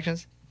sinus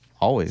infections?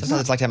 Always.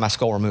 Sometimes it's like to have my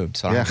skull removed,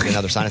 so I don't have to get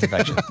another sinus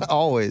infection.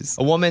 Always.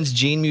 A woman's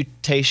gene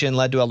mutation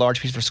led to a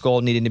large piece of her skull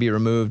needing to be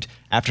removed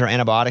after her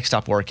antibiotics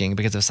stopped working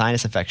because of a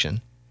sinus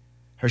infection.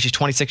 She's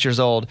 26 years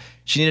old.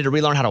 She needed to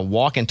relearn how to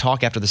walk and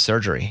talk after the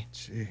surgery.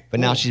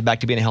 But now she's back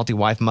to being a healthy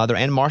wife, mother,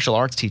 and martial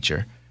arts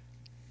teacher.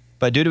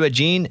 But due to a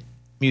gene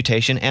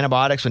mutation,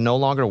 antibiotics would no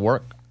longer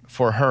work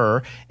for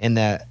her, and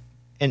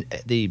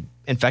the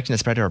infection had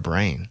spread to her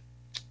brain.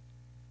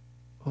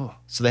 Oh.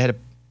 So they had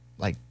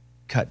to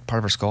cut part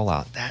of her skull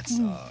out. That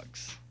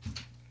sucks.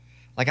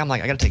 I'm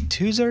like, I got to take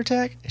 2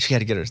 Zyrtec? And she had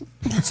to get her.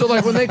 So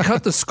when they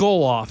cut the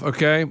skull off,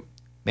 okay?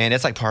 Man,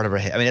 it's like part of her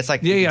head. I mean, it's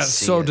like yeah.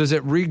 So does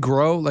it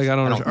regrow? I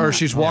don't know. Or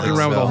she's walking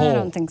around with a hole. I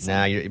don't think so.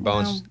 Nah, your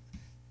bones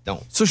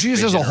don't. So she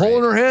just has a hole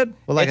in her head?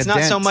 Well, it's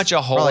not so much a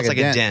hole. It's like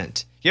a dent.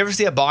 dent. You ever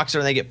see a boxer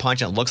and they get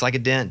punched and it looks like a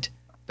dent,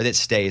 but it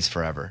stays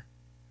forever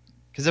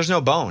because there's no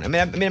bone. I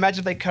mean, imagine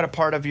if they cut a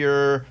part of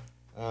your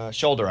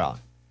shoulder out.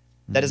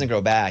 That doesn't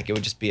grow back. It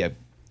would just be a.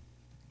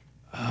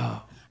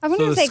 I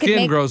wonder So if the they could skin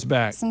make grows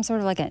back. some sort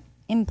of like an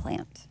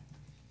implant.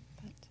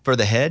 For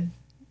the head?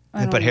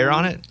 I And don't put hair know.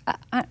 on it?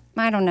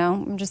 I don't know.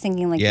 I'm just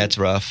thinking like. Yeah, it's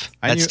rough.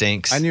 That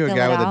stinks. I knew a Fill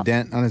guy it with a out.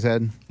 dent on his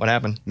head. What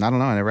happened? I don't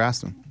know. I never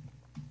asked him.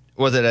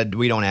 Was it a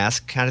we don't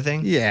ask kind of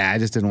thing? Yeah, I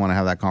just didn't want to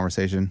have that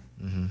conversation.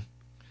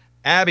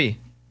 Abby.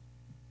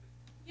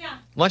 Yeah.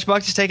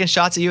 Lunchbox is taking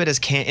shots at you in his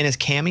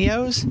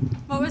cameos?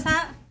 What was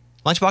that?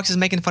 Lunchbox is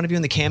making fun of you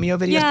in the cameo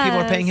videos people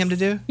are paying him to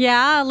do?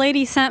 Yeah, a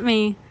lady sent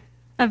me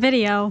a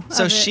video.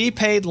 So of it. she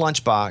paid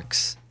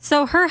Lunchbox.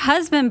 So her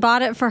husband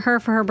bought it for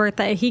her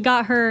birthday. He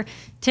got her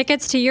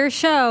tickets to your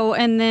show,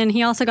 and then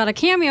he also got a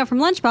cameo from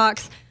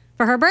Lunchbox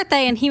for her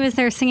birthday, and he was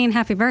there singing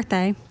Happy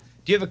Birthday.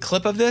 Do you have a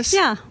clip of this?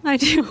 Yeah, I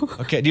do.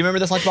 Okay. Do you remember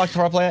this Lunchbox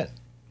before I play it?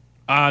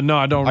 No,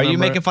 I don't Are remember. you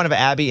making fun of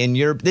Abby and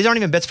these aren't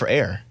even bits for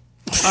air?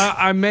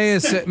 I may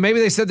have said, maybe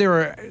they said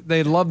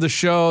they loved the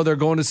show. They're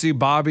going to see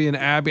Bobby and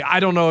Abby. I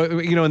don't know,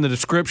 in the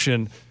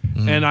description.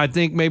 And I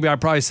think maybe I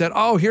probably said,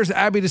 oh, here's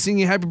Abby to sing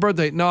you happy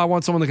birthday. No, I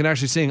want someone that can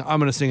actually sing. I'm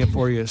going to sing it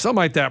for you. Something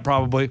like that,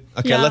 probably.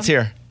 Okay, let's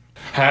hear.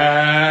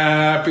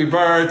 Happy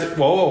birthday.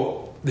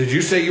 Whoa. Did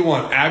you say you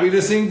want Abby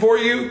to sing for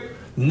you?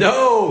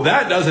 No,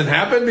 that doesn't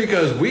happen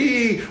because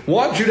we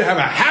want you to have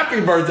a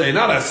happy birthday,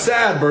 not a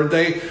sad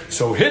birthday.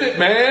 So hit it,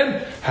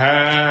 man.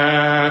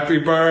 Happy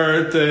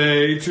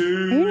birthday to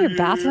you. Are you in your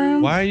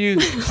bathroom? Why are you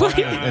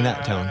clapping in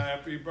that tone?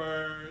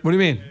 What do you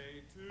mean?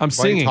 I'm Why are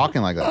singing. you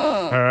talking like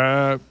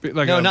that?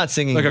 Not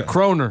singing. Like a but-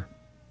 croner.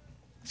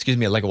 Excuse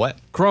me, like a what?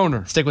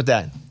 Croner. Stick with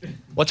that.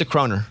 What's a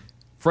croner?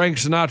 Frank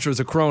Sinatra's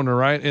a croner,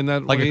 right? In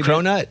that Like a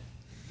cronut?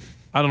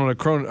 I don't know. A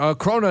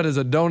cronut is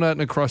a donut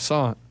and a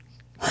croissant.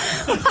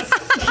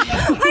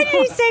 Why did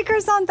you say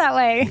croissant that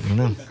way? I don't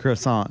know.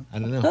 Croissant. I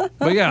don't know.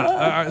 But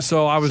yeah,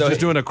 so I was So- just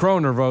doing a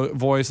croner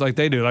voice like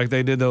they do. Like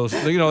they did those,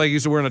 they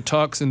used to wear in a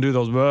tux and do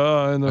those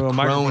in the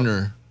microphone.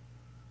 Croner.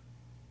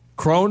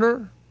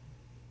 Croner?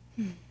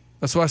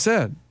 That's what I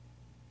said.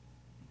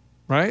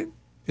 Right?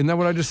 Isn't that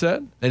what I just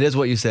said? It is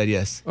what you said,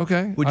 yes.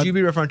 Okay. Would you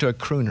be referring to a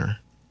crooner?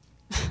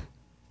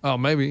 Oh,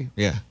 maybe.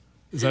 Yeah.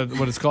 Is that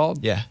what it's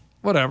called? Yeah.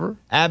 Whatever.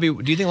 Abby,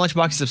 do you think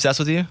Lunchbox is obsessed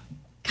with you?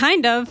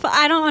 Kind of.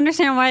 I don't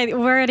understand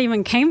where it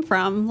even came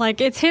from. Like,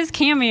 it's his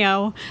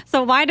cameo.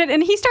 So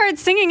and he started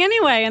singing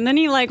anyway, and then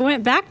he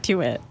went back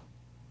to it.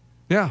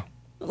 Yeah.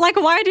 Like,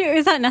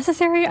 is that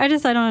necessary? I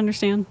don't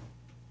understand.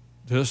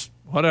 Just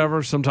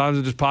whatever. Sometimes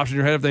it just pops in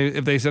your head.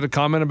 If they said a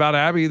comment about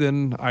Abby,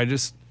 then I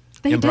just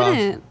They Improv.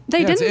 didn't.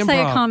 They Yeah, it's didn't say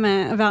a improv.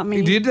 comment about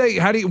me. did they.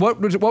 What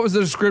was the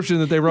description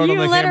that they wrote You on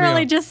the literally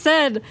cameo? just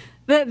said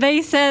that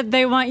they said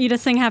they want you to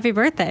sing Happy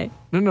Birthday.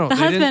 No, The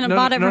they husband didn't-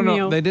 bought it from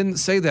you. They didn't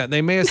say that.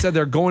 They may have said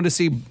they're going to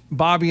see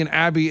Bobby and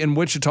Abby in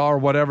Wichita or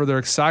whatever. They're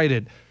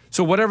excited.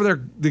 So whatever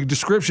the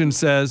description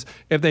says,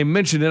 if they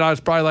mentioned it, I was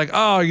probably like,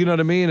 oh, you know what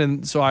I mean?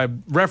 And so I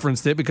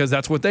referenced it because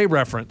that's what they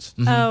referenced.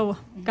 Oh,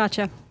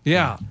 gotcha.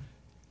 Yeah.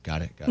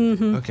 Got it.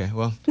 Mhm. Okay,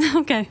 well,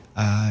 Okay.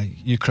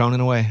 you croning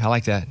away. I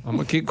like that. I'm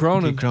going to keep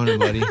croning. Keep croning,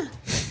 buddy.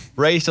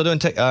 Ray, you still doing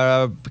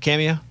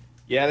cameo?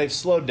 Yeah, they've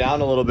slowed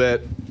down a little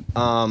bit.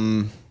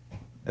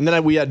 And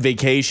then we had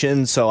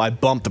vacation, so I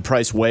bumped the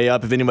price way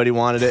up if anybody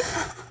wanted it.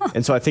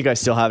 And so I think I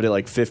still have it at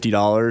like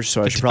 $50.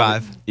 So I should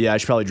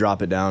probably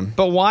drop it down.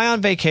 But why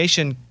on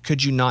vacation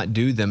could you not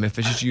do them if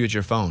it's just you at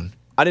your phone?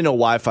 I didn't know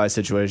Wi-Fi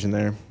situation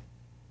there.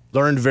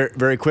 Learned very,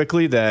 very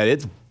quickly that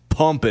it's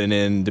pumping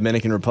in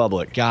Dominican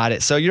Republic. Got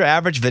it. So your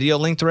average video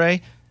length,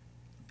 Ray,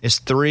 is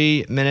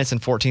 3 minutes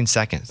and 14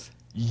 seconds.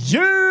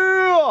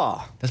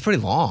 Yeah! That's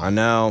pretty long. I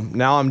know.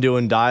 Now I'm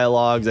doing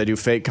dialogues. I do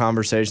fake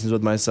conversations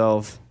with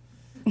myself.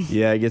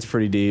 Yeah, it gets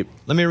pretty deep.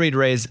 Let me read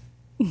Ray's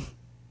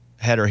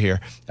header here.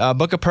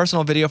 Book a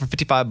personal video for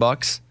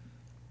 $55.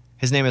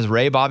 His name is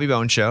Ray Bobby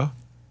Bone Show,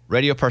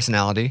 radio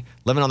personality,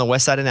 living on the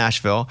west side of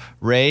Nashville.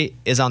 Ray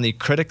is on the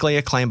critically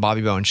acclaimed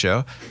Bobby Bone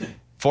Show.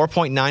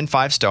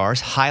 4.95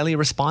 stars, highly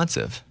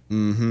responsive.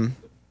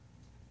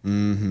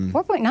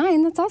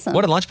 4.9. That's awesome.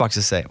 What did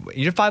Lunchboxes say?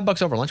 You're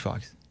 $5 over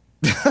Lunchbox.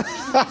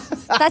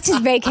 That's his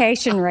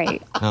vacation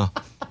rate. Oh.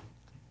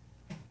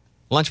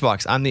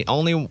 Lunchbox, I'm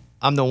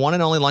the one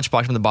and only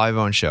Lunchbox from the Bobby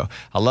Bone Show.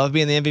 I love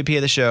being the MVP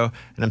of the show,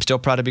 and I'm still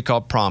proud to be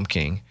called Prom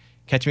King.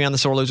 Catch me on the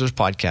Sore Losers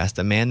podcast,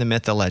 the man, the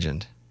myth, the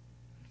legend.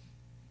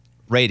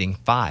 Rating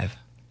 5.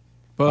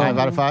 5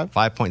 out of 5?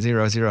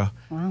 5.00.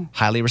 Wow.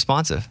 Highly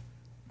responsive.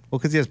 Well,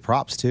 because he has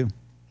props too.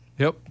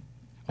 Yep.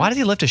 Why does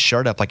he lift his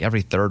shirt up like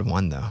every third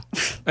one, though?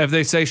 If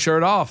they say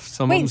shirt off,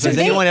 some Wait, of them so say. Does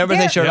anyone ever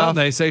say shirt off?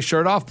 They say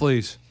shirt off,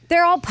 please.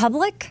 They're all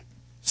public?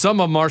 Some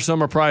of them are,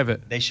 some are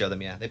private. They show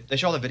them, yeah. They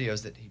show all the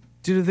videos that he.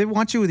 Dude, they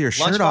want you with your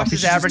shirt off. You Lunchbox's should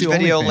just average do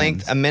video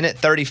OnlyFans.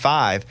 length,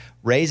 1:35.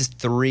 Ray's is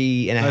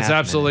 3.5 That's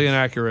absolutely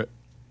inaccurate.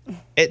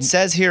 It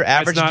says here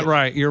average. That's not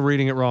right. You're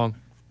reading it wrong.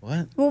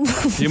 What?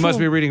 You must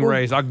be reading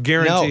Ray's. I'll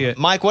guarantee it.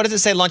 Mike, what does it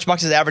say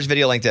Lunchbox's average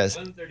video length is?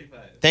 1:35.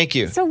 Thank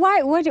you. So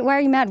why are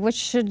you mad? What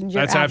should your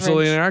That's average?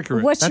 absolutely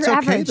inaccurate. What's That's your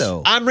okay average?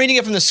 though. I'm reading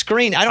it from the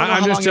screen. I don't know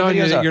I'm how just long your telling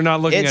you videos that are. you're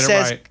not looking at it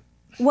says, right.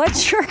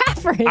 What's your average?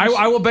 average.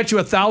 I will bet you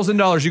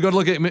 $1,000. You go to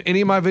look at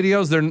any of my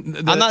videos.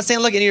 I'm not saying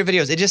look at any of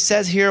your videos. It just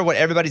says here what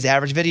everybody's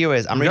average video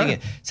is. I'm reading it.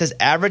 It says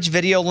average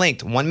video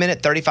length, 1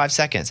 minute, 35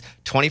 seconds,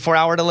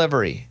 24-hour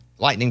delivery,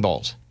 lightning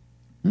bolt.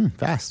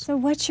 Fast. So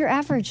what's your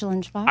average,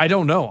 Lunchbox? I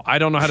don't know. I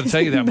don't know how to tell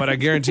you that, but I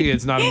guarantee you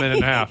it's not a minute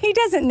and a half. He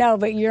doesn't know,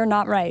 but you're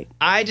not right.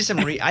 I just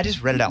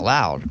read it out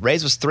loud.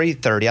 Ray's was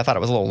 3:30. I thought it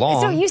was a little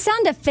long. So you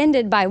sound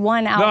offended by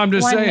 1 hour. No, I'm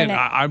just saying. Minute.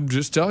 I'm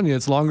just telling you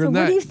it's longer than What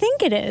that. do you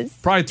think it is?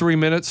 Probably 3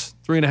 minutes,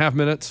 3.5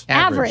 minutes.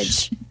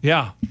 Average.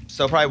 Yeah.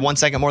 So probably 1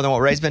 second more than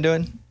what Ray's been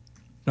doing?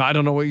 No, I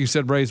don't know what you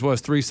said Ray's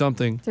was. 3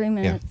 something. 3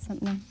 minutes,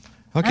 something.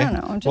 Okay. I don't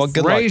know. Well,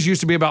 good luck. Ray's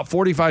used to be about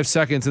 45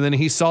 seconds, and then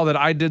he saw that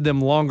I did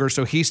them longer,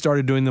 so he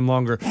started doing them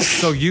longer.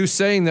 So you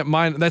saying that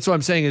mine, that's what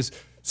I'm saying is,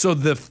 so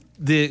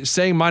the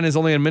saying mine is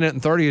only a minute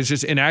and 30 is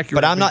just inaccurate.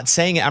 But I'm not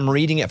saying it. I'm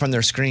reading it from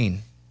their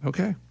screen.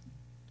 Okay.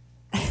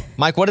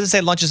 Mike, what does it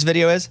say Lunch's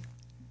video is?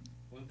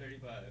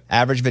 135.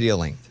 Average video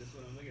length. This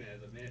one I'm looking at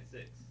is a minute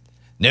 6.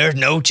 There's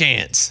no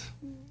chance.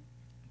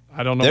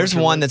 I don't know. There's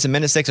one that's a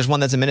minute 6. There's one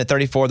that's a minute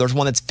 34. There's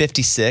one that's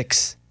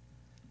 56.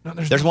 No,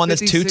 there's one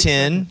that's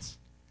 2:10.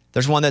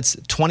 There's one that's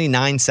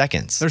 29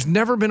 seconds. There's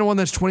never been one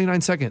that's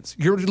 29 seconds.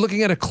 You're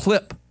looking at a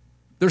clip.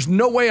 There's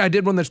no way I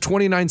did one that's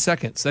 29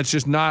 seconds. That's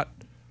just not.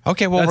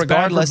 Okay, well, that's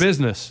regardless, bad for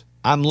business.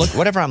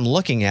 Whatever I'm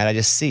looking at, I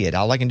just see it.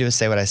 All I can do is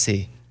say what I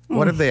see.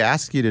 What if they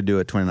ask you to do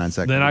it 29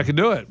 seconds? Then I could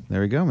do it. There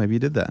we go. Maybe you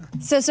did that.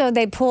 So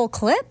they pull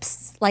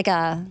clips like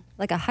a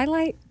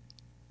highlight.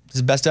 This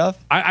is best of?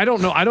 I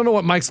don't know. I don't know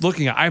what Mike's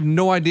looking at. I have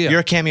no idea.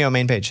 Your Cameo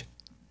main page.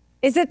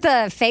 Is it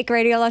the fake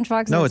radio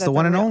Lunchbox? No, or it's is the it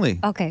one and real? only.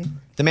 Okay.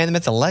 The man, the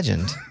myth, the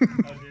legend. How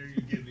dare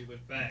you give me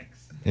with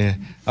facts? Yeah.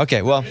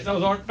 Okay, well.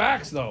 Those aren't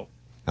facts, though.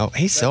 Oh,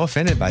 he's so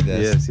offended by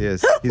this.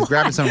 Yes. He's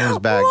grabbing something from his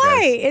bag, Why?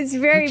 guys. It's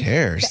very. Who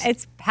cares?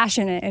 It's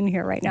passionate in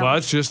here right now. Well,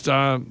 it's just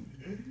trying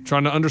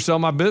to undersell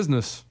my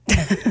business.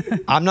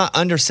 I'm not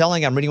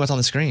underselling. I'm reading what's on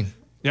the screen.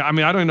 Yeah, I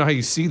mean, I don't even know how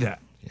you see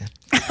that. Yeah.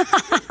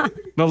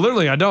 No,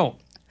 literally, I don't.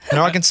 An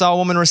Arkansas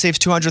woman receives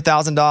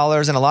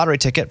 $200,000 in a lottery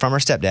ticket from her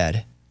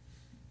stepdad.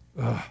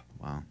 Wow.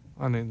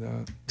 I need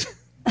that.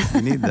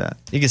 You need that.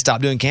 You can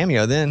stop doing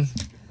Cameo then.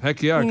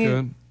 Heck yeah, I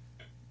could.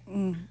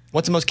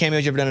 What's the most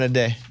cameos you've ever done in a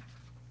day?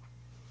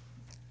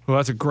 Well,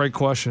 that's a great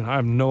question. I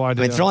have no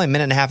idea. I mean, if they're only a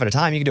minute and a half at a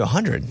time, you can do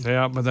 100.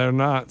 Yeah, but they're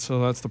not,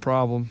 so that's the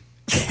problem.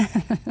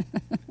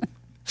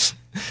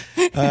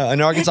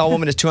 An Arkansas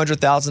woman is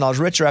 $200,000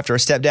 richer after her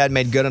stepdad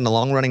made good on a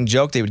long-running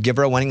joke that he would give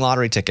her a winning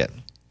lottery ticket.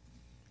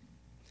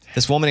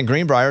 This woman in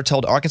Greenbrier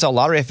told Arkansas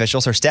lottery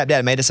officials her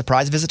stepdad made a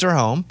surprise visit to her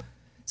home,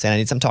 saying, I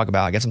need something to talk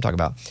about. I got something to talk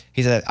about.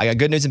 He said, I got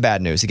good news and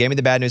bad news. He gave me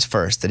the bad news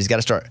first, that she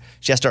has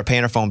to start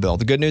paying her phone bill.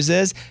 The good news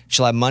is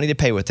she'll have money to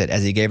pay with it,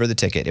 as he gave her the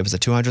ticket. It was a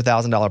 $200,000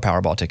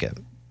 Powerball ticket.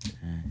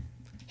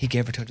 He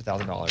gave her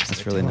 $200,000.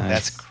 That's really nice.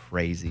 That's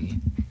crazy.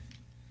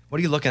 What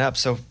are you looking up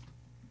so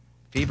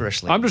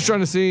feverishly? I'm just trying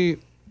to see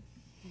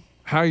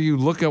how you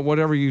look at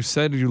whatever you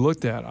said you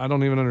looked at. I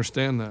don't even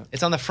understand that.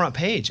 It's on the front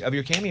page of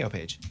your Cameo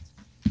page.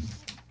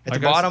 At I the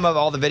guess- bottom of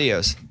all the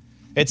videos.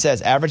 It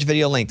says average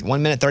video length,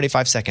 1 minute,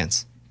 35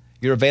 seconds.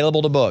 You're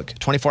available to book,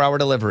 24-hour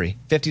delivery,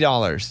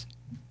 $50.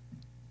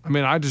 I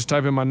mean, I just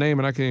type in my name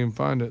and I can't even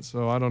find it,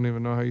 so I don't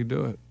even know how you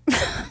do it.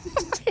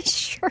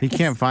 He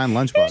can't find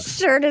Lunchbox.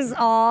 Shirt is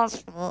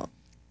awful.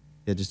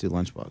 Yeah, just do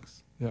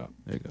Lunchbox. Yeah.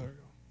 There you go.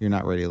 You're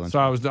not Radio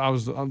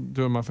Lunchbox. So I'm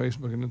doing my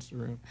Facebook and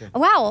Instagram.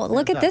 Wow,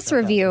 look at this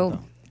review.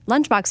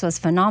 Lunchbox was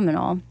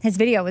phenomenal. His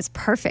video was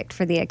perfect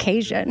for the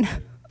occasion.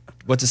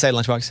 What's it say,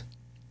 Lunchbox?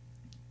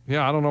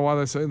 Yeah, I don't know why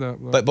they say that.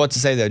 But what's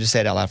it say, though? Just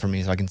say it out loud for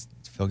me so I can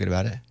feel good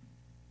about it.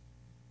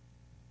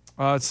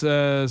 It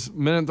says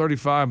minute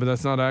 35, but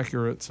that's not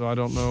accurate, so I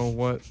don't know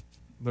what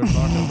they're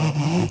talking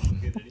about.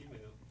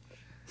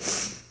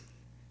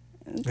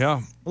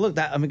 Yeah. Well, look,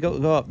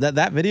 go up.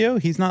 That video,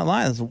 he's not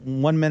lying. It's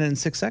 1 minute and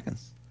 6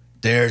 seconds.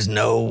 There's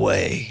no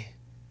way.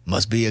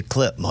 Must be a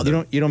clip,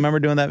 mother. You don't remember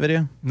doing that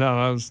video? No,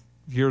 that was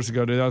years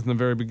ago, dude. That was in the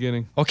very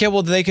beginning. Okay,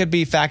 well, they could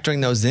be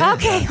factoring those in.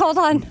 Okay, hold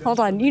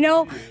on. You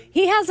know,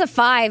 he has a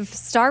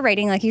 5-star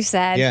rating, like you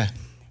said. Yeah.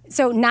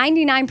 So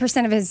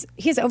 99% of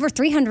he has over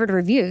 300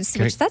 reviews,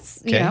 which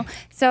that's, you know.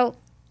 So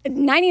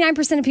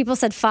 99% of people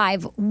said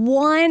 5.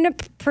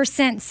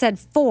 1% said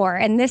 4,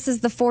 and this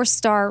is the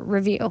 4-star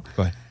review.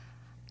 Go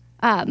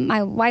ahead.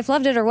 My wife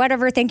loved it or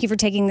whatever. Thank you for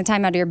taking the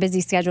time out of your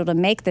busy schedule to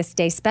make this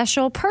day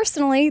special.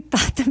 Personally,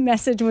 thought the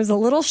message was a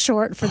little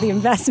short for the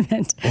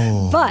investment.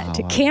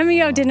 But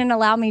Cameo didn't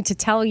allow me to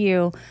tell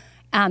you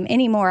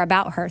any more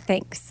about her.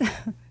 Thanks.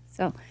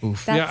 So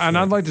yeah, and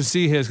I'd like to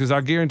see his because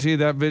I guarantee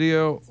that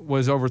video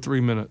was over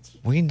 3 minutes.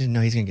 We didn't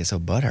know he's going to get so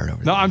butthurt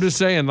over No, I'm just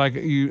saying, like,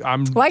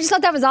 Well, I just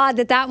thought that was odd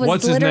that was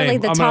What's his literally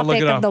name? the I'm gonna look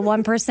topic it of up. the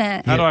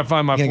 1%. How do I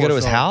find my You 4-star? gonna go to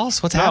his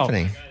house? What's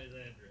happening?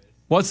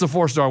 What's the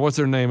 4-star? What's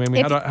their name,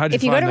 Amy? How'd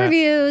If you go find to that?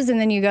 reviews and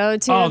then you go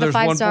to the there's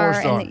one 5-star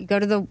 4-star. and then you go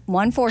to the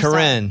 1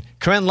 4-star.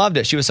 Corinne loved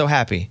it. She was so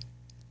happy.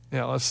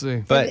 Yeah, let's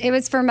see. But It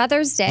was for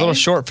Mother's Day. a little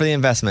short for the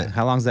investment.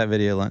 How long's that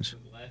video, Lunch?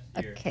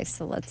 Okay,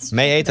 so let's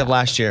May 8th of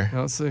last year. Yeah,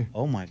 let's see.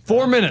 Oh my God.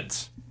 4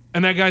 minutes.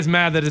 And that guy's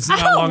mad that it's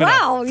not long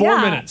wow, enough. 4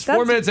 yeah. minutes.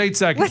 4 minutes, 8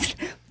 seconds.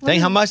 Dang,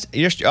 how much?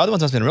 Your other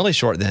ones must have been really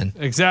short then.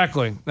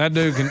 Exactly. That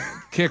dude can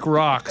kick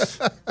rocks.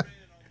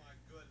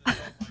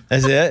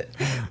 That's it?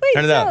 Wait,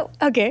 Turn it up.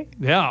 Okay.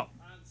 Yeah.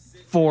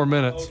 4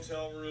 minutes.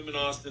 Hotel room in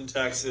Austin,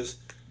 Texas.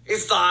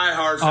 It's the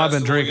iHeart Oh, I've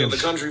been Festival, drinking. the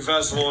country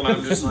festival, and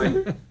I'm just like,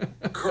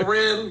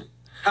 Corinne,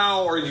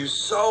 how are you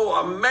so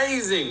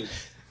amazing?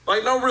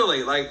 Like, no,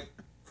 really, like,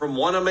 from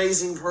one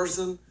amazing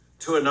person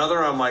to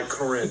another, I'm like,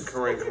 Corinne.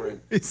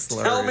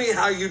 Tell me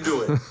how you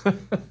do it.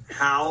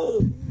 How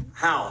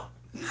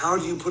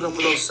do you put up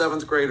with those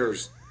seventh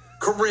graders?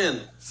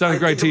 Corinne, Seventh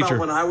grade think about teacher.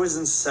 when I was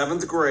in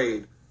seventh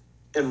grade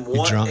and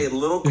what drunk. a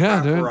little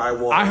Yeah, crapper dude. I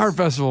was. iHeart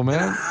Festival,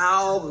 man. And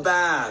how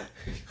bad,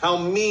 how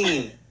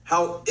mean,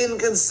 how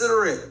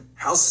inconsiderate,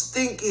 how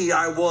stinky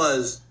I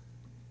was.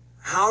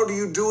 How do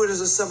you do it as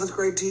a seventh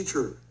grade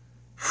teacher?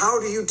 How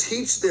do you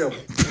teach them?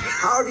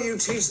 How do you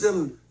teach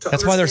them to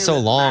That's why they're so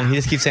understand long. He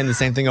just keeps saying the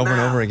same thing over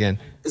and over again.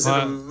 It's an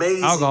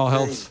amazing alcohol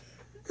thing. helps.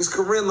 Because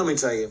Corinne, let me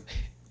tell you,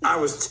 I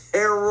was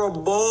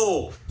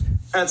terrible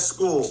at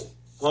school.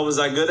 What was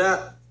I good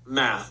at?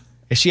 Math.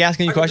 Is she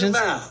asking you questions?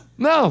 Math.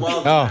 No.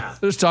 Love Oh.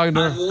 math. Just talking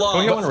to her. I love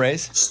Can we get one to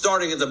raise?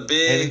 starting at the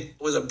big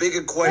was a big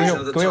equation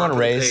at the Can we top want of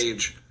to the raise?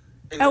 page.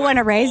 I want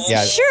to raise.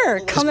 Yeah. Sure.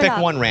 Just Coming pick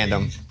up. one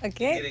random.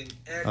 Okay.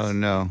 Oh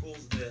no.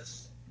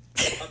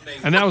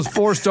 And that was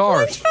 4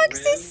 stars. Fox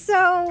is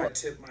so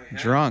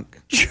Drunk.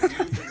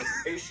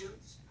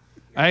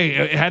 Hey,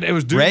 it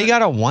was Ray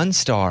got a 1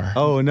 star.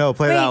 Oh no,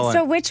 play that Wait. one.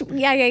 So which?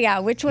 Yeah.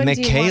 Which one do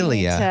you want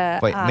me to?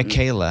 Wait,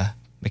 Michaela.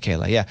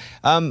 Yeah.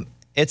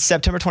 It's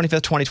September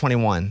 25th,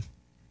 2021.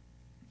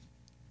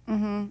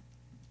 Mm-hmm.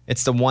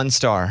 It's the 1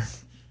 star.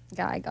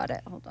 Yeah, I got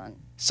it. Hold on.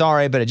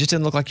 Sorry, but it just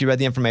didn't look like you read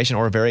the information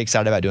or were very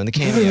excited about doing the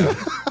cameo.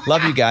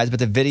 Love you guys, but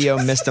the video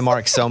missed the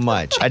mark so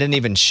much. I didn't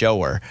even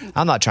show her.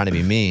 I'm not trying to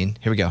be mean.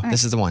 Here we go.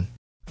 This is the one.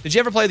 Did you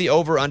ever play the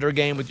over-under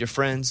game with your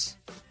friends?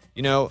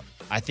 You know,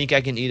 I think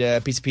I can eat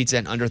a piece of pizza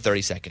in under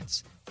 30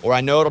 seconds. Or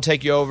I know it'll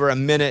take you over a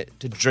minute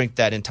to drink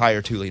that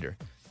entire 2-liter.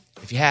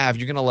 If you have,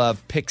 you're going to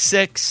love Pick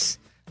 6,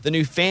 the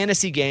new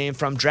fantasy game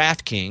from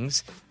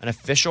DraftKings, an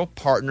official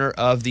partner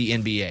of the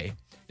NBA.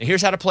 Now,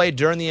 here's how to play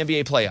during the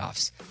NBA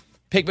playoffs.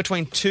 Pick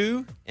between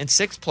 2 and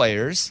 6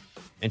 players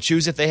and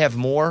choose if they have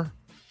more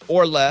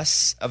or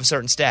less of a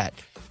certain stat.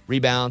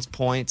 Rebounds,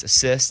 points,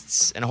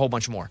 assists, and a whole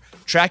bunch more.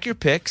 Track your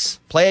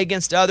picks, play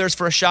against others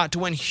for a shot to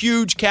win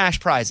huge cash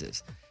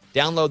prizes.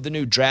 Download the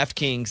new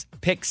DraftKings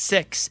Pick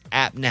 6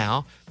 app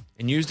now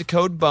and use the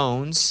code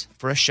BONES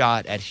for a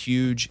shot at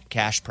huge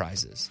cash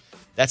prizes.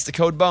 That's the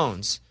code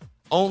BONES.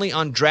 Only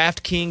on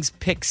DraftKings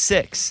Pick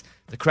 6.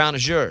 The crown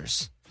is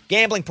yours.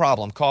 Gambling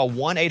problem? Call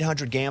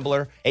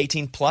 1-800-GAMBLER.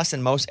 18 plus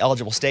in most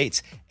eligible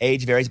states.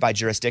 Age varies by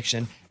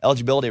jurisdiction.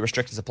 Eligibility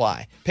restrictions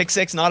apply. Pick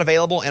 6 not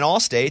available in all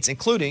states,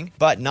 including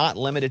but not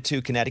limited to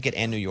Connecticut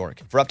and New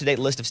York. For up-to-date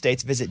list of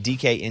states, visit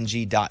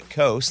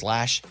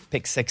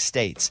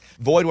dkng.co/pick6states.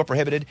 Void where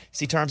prohibited.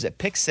 See terms at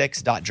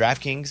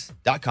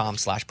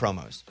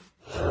pick6.draftkings.com/promos.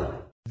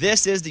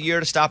 This is the year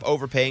to stop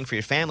overpaying for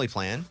your family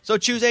plan. So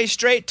choose a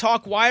Straight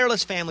Talk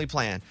Wireless family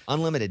plan.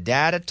 Unlimited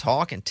data,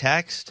 talk, and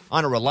text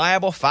on a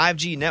reliable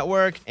 5G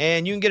network.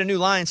 And you can get a new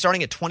line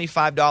starting at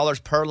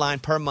 $25 per line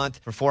per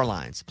month for 4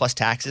 lines, plus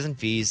taxes and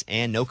fees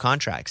and no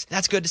contracts.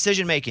 That's good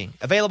decision making.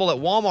 Available at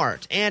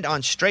Walmart and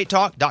on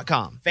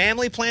straighttalk.com.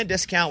 Family plan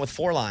discount with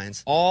 4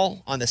 lines,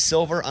 all on the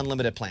Silver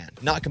Unlimited plan.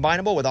 Not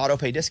combinable with auto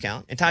pay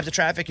discount. In times of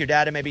traffic, your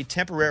data may be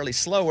temporarily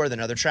slower than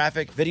other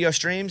traffic. Video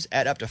streams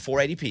at up to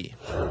 480p.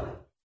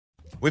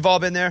 We've all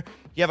been there.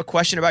 You have a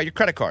question about your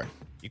credit card.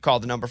 You call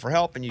the number for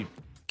help and you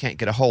can't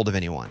get a hold of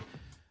anyone.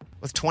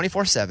 With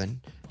 24/7,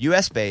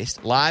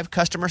 U.S.-based live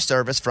customer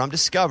service from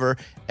Discover,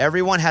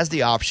 everyone has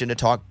the option to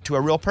talk to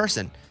a real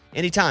person.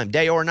 Anytime,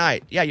 day or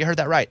night. Yeah, you heard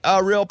that right.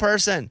 A real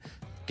person.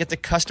 Get the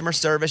customer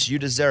service you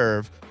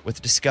deserve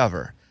with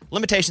Discover.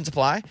 Limitations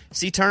apply.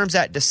 See terms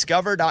at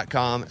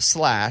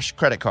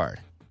discover.com/creditcard.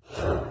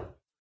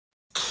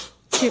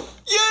 Yeah!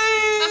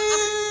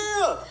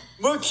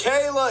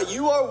 Michaela,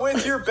 you are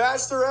with your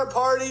bachelorette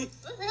party.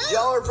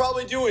 Y'all are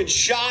probably doing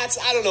shots.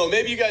 I don't know.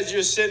 Maybe you guys are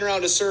just sitting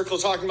around a circle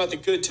talking about the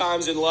good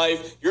times in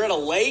life. You're at a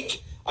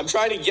lake. I'm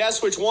trying to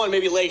guess which one.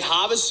 Maybe Lake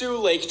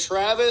Havasu, Lake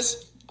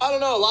Travis. I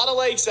don't know. A lot of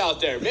lakes out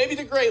there. Maybe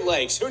the Great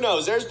Lakes. Who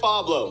knows? There's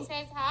Pablo. He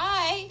says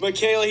hi.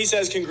 Michaela, he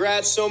says,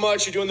 congrats so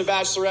much. You're doing the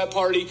bachelorette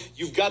party.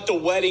 You've got the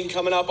wedding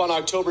coming up on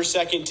October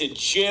 2nd to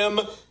Jim.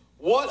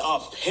 What a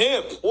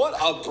pimp. What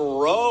a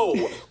bro.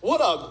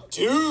 What a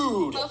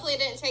dude. Hopefully it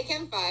didn't take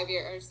him 5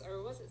 years,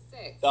 or was it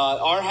 6?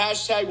 Our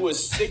hashtag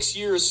was 6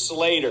 years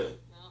Slater.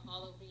 Well,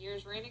 all of the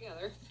years ran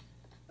together.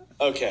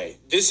 Okay,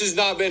 this has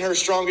not been her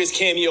strongest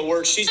cameo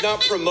work. She's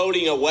not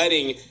promoting a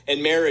wedding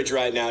and marriage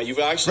right now. You've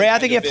actually Ray, I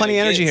think you have plenty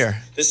of energy here.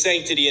 The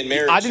sanctity in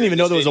marriage. I didn't even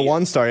know there was a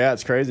 1 star. Yeah,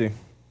 it's crazy.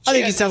 I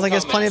think it sounds like he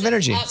has plenty of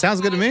energy.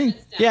 Sounds good to me.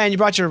 Yeah, and you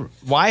brought your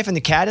wife and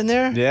the cat in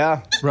there?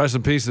 Yeah. Rest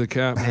in peace to the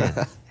cat.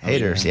 Man.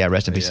 Haters. Yeah,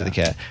 rest in peace to the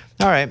cat.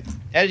 All right.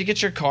 Ed, did you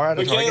get your car out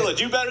of Michaela, Target?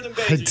 do better than I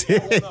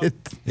Benji. did.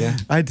 Yeah,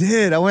 I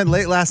did. I went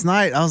late last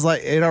night. I was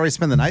like, I'd already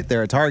spent the night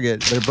there at Target,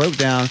 but it broke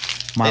down.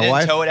 My They didn't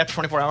wife tow it after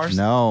 24 hours?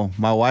 No,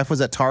 my wife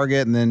was at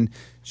Target, and then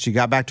she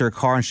got back to her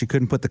car, and she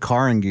couldn't put the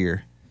car in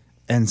gear.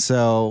 And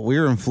so we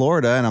were in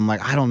Florida, and I'm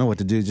like, I don't know what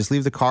to do. Just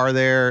leave the car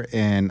there,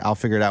 and I'll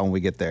figure it out when we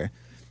get there.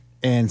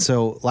 And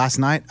so last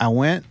night I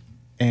went,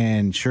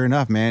 and sure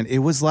enough, man, it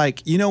was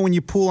like, you know, when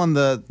you pull on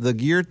the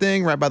gear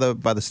thing right by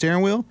the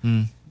steering wheel,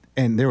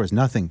 and there was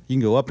nothing. You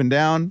can go up and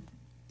down,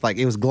 like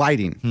it was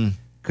gliding.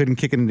 Couldn't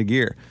kick it into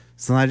gear.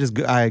 So then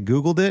I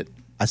Googled it.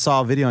 I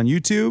saw a video on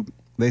YouTube.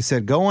 They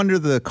said go under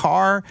the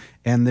car,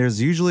 and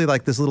there's usually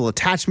like this little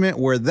attachment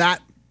where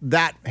that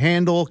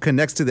handle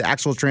connects to the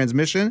actual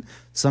transmission.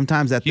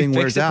 Sometimes that thing wears out.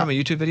 You fixed it from a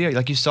YouTube video?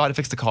 Like you saw it to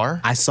fix the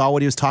car? I saw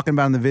what he was talking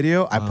about in the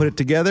video. I put it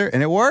together,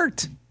 and it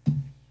worked.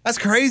 That's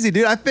crazy,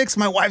 dude. I fixed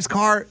my wife's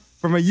car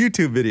from a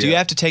YouTube video. Do you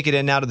have to take it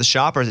in now to the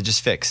shop, or is it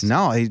just fixed?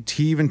 No, he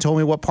even told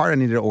me what part I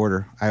needed to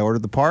order. I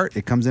ordered the part.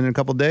 It comes in a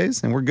couple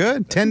days, and we're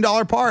good.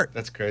 $10 part.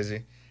 That's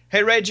crazy.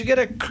 Hey, Ray, did you get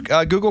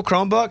a Google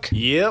Chromebook?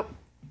 Yep.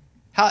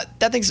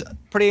 That thing's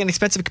pretty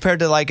inexpensive compared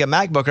to like a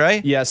MacBook,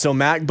 right? Yeah, so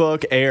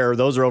MacBook Air,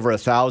 those are over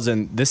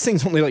 $1,000. This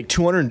thing's only like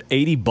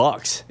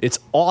 $280. It's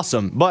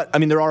awesome. But I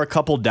mean, there are a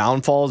couple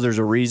downfalls. There's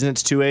a reason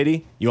it's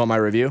 $280. You want my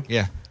review?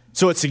 Yeah.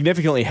 So it's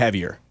significantly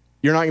heavier.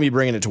 You're not going to be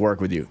bringing it to work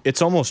with you.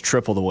 It's almost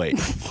triple the weight.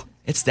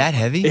 It's that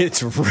heavy?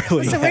 It's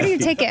really So where do you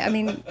heavy. take it? I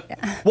mean,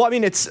 Well, I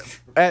mean, it's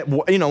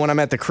when I'm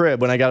at the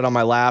crib, when I got it on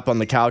my lap on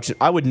the couch,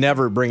 I would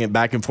never bring it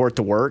back and forth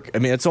to work. I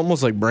mean, it's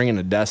almost like bringing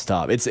a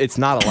desktop. It's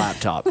not a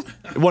laptop.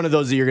 One of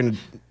those that you're going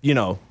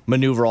to,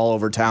 maneuver all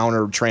over town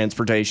or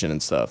transportation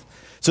and stuff.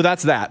 So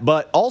that's that.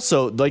 But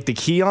also, like the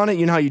key on it,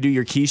 you know how you do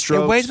your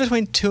keystrokes? It weighs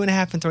between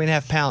 2.5 and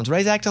 3.5 pounds.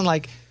 Ray's acting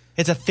like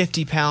it's a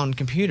 50-pound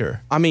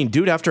computer. I mean,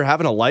 dude, after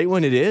having a light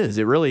one, it is.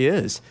 It really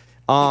is.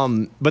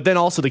 But then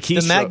also the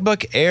keystroke. The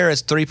MacBook Air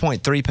is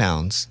 3.3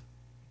 pounds.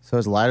 So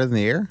it's lighter than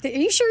the Air? are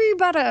you sure you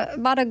bought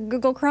a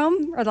Google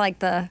Chrome or like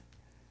the?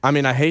 I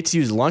mean, I hate to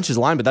use Lunch's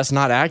line, but that's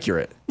not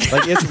accurate.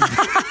 Like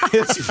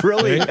it's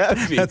really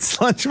heavy. That's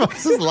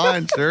Lunchbox's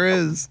line, sure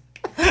is.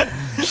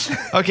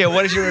 Okay,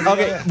 what is your review?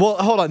 Okay, well,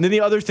 hold on. Then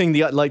the other thing,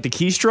 the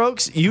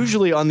keystrokes,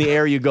 usually on the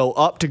Air you go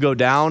up to go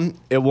down.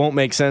 It won't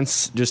make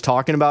sense just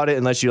talking about it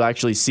unless you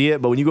actually see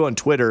it. But when you go on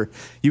Twitter,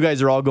 you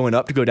guys are all going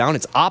up to go down.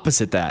 It's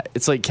opposite that.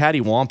 It's like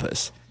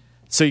cattywampus.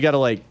 So you got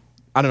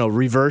to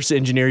reverse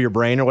engineer your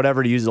brain or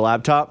whatever to use the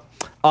laptop.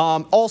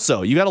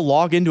 Also, you got to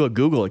log into a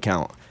Google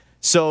account.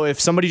 So if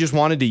somebody just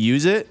wanted to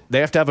use it, they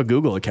have to have a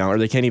Google account or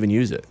they can't even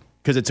use it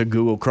because it's a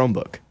Google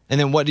Chromebook. And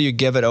then what do you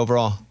give it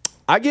overall?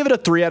 I give it a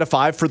 3 out of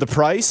 5 for the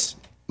price.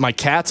 My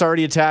cat's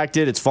already attacked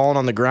it. It's fallen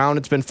on the ground.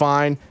 It's been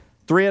fine.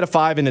 3 out of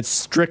 5, and it's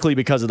strictly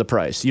because of the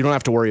price. You don't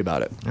have to worry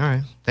about it. All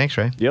right. Thanks,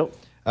 Ray. Yep.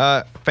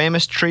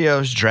 Famous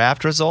Trios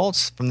draft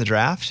results from the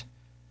draft.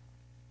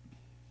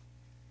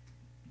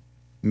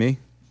 Me?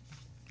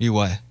 You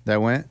what?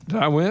 That went? Did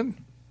I win?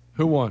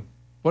 Who won?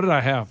 What did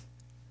I have?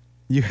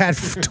 You had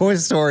Toy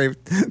Story.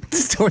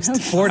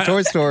 4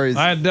 Toy Stories.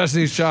 I had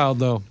Destiny's Child,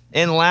 though.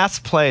 In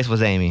last place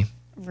was Amy.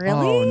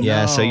 Really?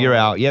 Yeah, so you're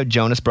out. You have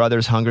Jonas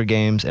Brothers, Hunger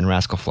Games, and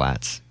Rascal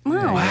Flatts.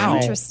 Wow.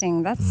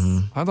 Interesting. That's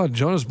I thought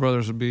Jonas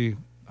Brothers would be.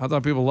 I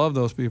thought people loved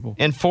those people.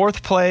 In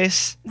fourth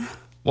place,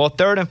 well,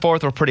 third and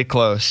fourth were pretty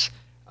close.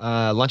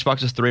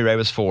 Lunchbox was 3, Ray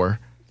was 4.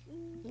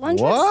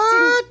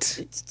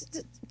 What?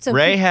 So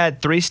Ray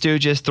had 3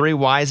 Stooges, 3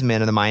 Wise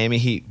Men, and the Miami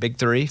Heat. Big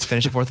 3,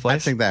 finished in fourth place. I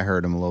think that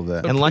hurt him a little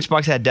bit. And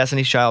Lunchbox had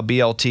Destiny's Child,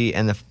 BLT,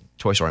 and the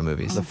Toy Story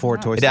movies. The 4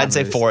 Toy Story It doesn't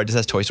say movies. 4, it just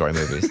says Toy Story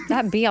movies.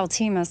 that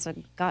BLT must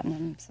have gotten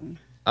him some.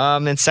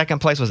 In second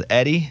place was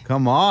Eddie,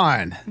 Come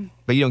on.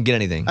 but you don't get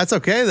anything. That's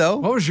okay, though.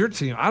 What was your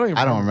team? I don't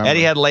even remember.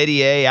 Eddie had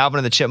Lady A, Alvin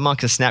and the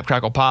Chipmunks, and Snap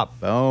Crackle Pop.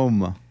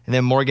 Boom. And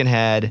then Morgan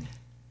had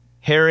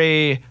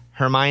Harry,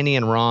 Hermione,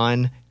 and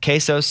Ron,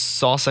 Queso,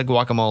 Salsa,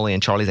 Guacamole,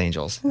 and Charlie's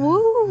Angels.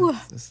 Woo!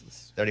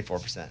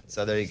 34%.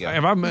 So there you go.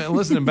 If I'm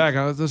listening back,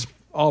 this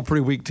all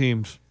pretty weak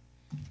teams.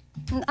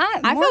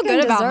 I feel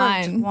good about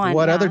mine.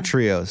 What other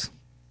trios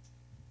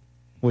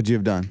would you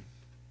have done?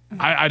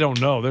 I don't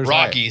know. There's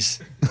Rockies.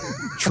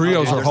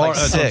 trios are There's hard.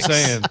 like That's what I'm 6.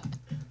 saying.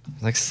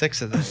 Like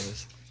 6 of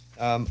those.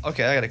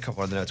 Okay, I got a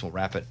couple other notes. We'll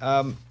wrap it.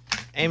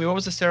 Amy, what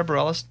was the Sarah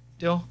Bareilles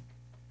deal?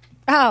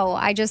 Oh,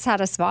 I just had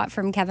a spot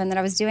from Kevin that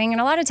I was doing,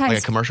 and a lot of times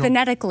Like a commercial?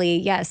 phonetically,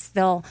 yes,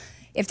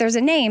 if there's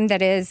a name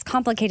that is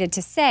complicated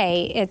to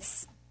say,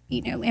 it's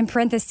in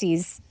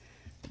parentheses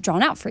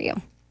drawn out for you.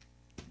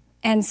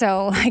 And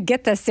so I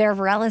get the Sarah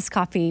Bareilles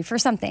copy for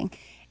something,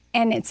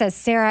 and it says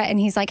Sarah, and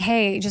he's like,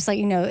 "Hey, just let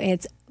you know,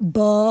 it's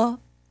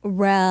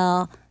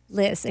Bareilles."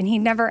 And he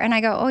never, and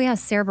I go, "Oh yeah,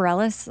 Sarah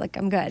Bareilles, like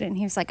I'm good." And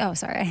he was like, "Oh,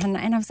 sorry," and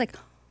I was like,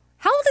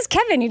 "How old is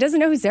Kevin? He doesn't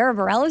know who Sarah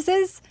Bareilles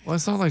is?" Well,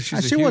 it's not like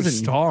she's She a huge wasn't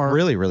star.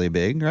 really, really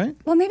big, right?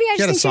 Well, maybe I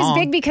She had just a think she was song.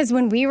 big because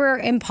when we were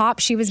in pop,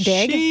 she was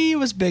big. She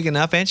was big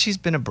enough, and she's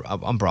been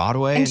on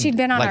Broadway. And she'd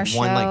been on like, our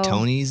won like show.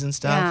 Tonys and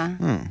stuff.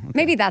 Yeah.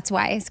 Maybe that's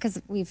why. It's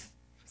because we've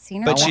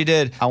seen her. But she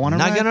did. I wanna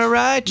Not write gonna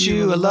write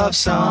you a love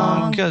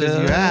song because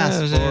you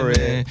asked for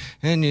it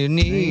and you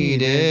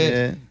need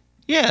it.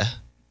 Yeah.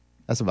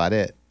 That's about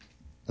it.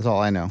 That's all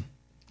I know.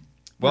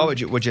 Well, would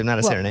you have not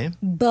have said her name?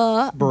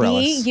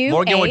 Bareilles. B-U-H.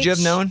 Morgan, would you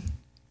have known?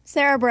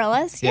 Sarah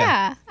Bareilles.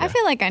 Yeah. I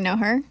feel like I know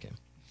her.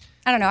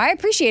 I don't know. I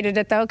appreciated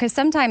it though, because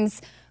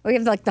sometimes we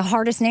have like the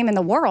hardest name in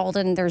the world,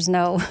 and there's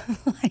no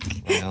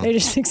they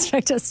just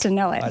expect us to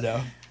know it. I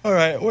know. All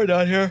right, we're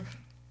done here.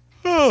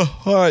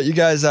 Oh, all right, you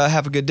guys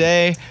have a good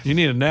day. You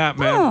need a nap,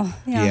 man. Oh,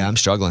 Yeah, I'm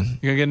struggling.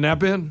 You gonna get a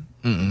nap in?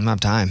 I have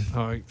time.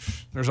 All right.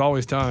 There's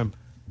always time.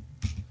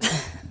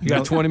 You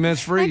got 20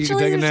 minutes free. Actually, you can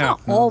take a there's nap.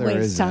 not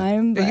always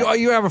time. But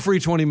You have a free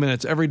 20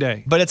 minutes every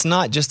day. But it's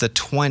not just the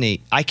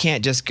 20. I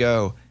can't just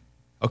go,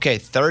 okay,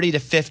 30 to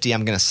 50,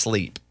 I'm going to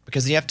sleep.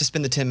 Because you have to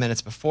spend the 10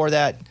 minutes before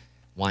that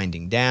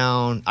winding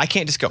down. I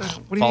can't just go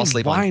fall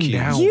asleep on cue.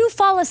 You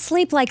fall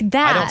asleep like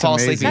that. I don't fall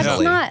asleep That's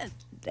easily. not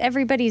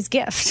everybody's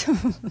gift.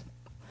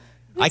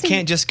 I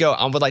can't just go,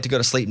 I would like to go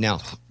to sleep now.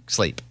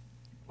 Sleep.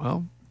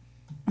 Well,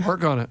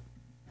 work on it.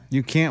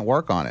 You can't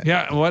work on it.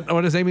 Yeah. What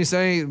does Amy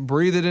say?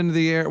 Breathe it into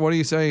the air. What do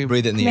you say?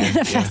 Breathe it in the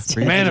Manifest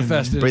air. it.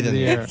 Manifest it Breathe into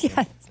the air. Yes.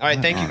 All right,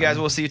 thank you guys.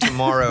 We'll see you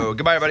tomorrow.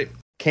 Goodbye, everybody.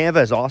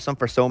 Canva is awesome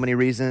for so many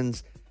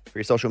reasons, for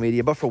your social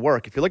media, but for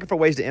work. If you're looking for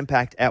ways to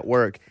impact at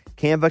work,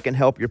 Canva can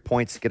help your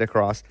points get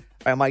across.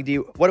 All right, Mike,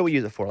 what do we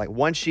use it for? Like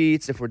one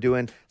sheets, if we're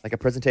doing like a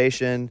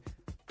presentation,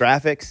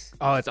 graphics?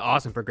 Oh, it's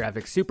awesome for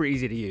graphics. Super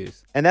easy to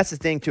use. And that's the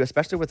thing, too,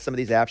 especially with some of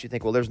these apps, you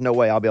think, well, there's no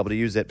way I'll be able to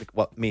use it.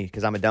 Well, me,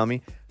 because I'm a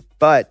dummy.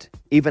 But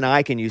even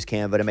I can use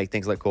Canva to make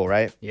things look cool,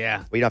 right? Yeah.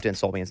 Well, you don't have to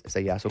insult me and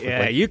say yeah so quickly.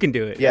 Yeah, you can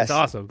do it. Yes. It's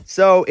awesome.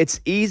 So it's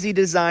easy to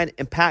design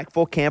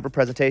impactful Canva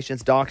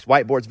presentations, docs,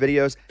 whiteboards,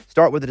 videos.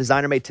 Start with a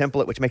designer-made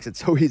template, which makes it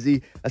so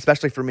easy,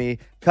 especially for me.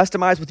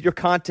 Customize with your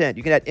content.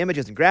 You can add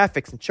images and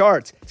graphics and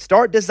charts.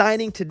 Start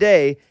designing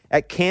today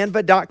at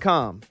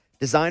canva.com.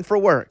 Design for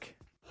work.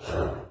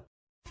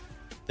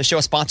 The show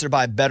is sponsored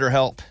by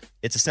BetterHelp.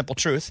 It's a simple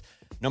truth.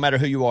 No matter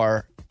who you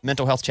are,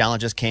 mental health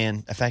challenges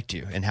can affect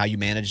you, and how you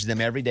manage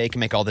them every day can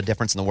make all the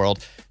difference in the world.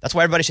 That's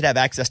why everybody should have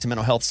access to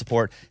mental health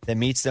support that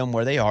meets them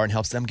where they are and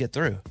helps them get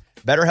through.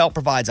 BetterHelp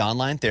provides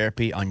online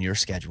therapy on your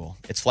schedule.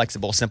 It's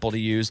flexible, simple to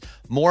use,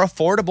 more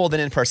affordable than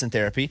in-person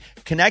therapy.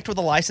 Connect with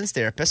a licensed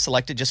therapist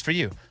selected just for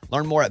you.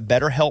 Learn more at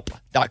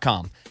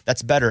BetterHelp.com.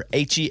 That's better,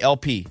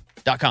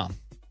 HELP.com.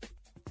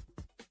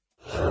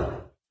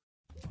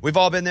 We've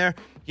all been there.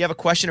 You have a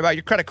question about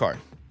your credit card.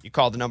 You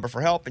call the number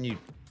for help and you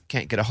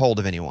can't get a hold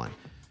of anyone.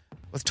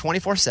 With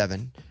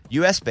 24/7,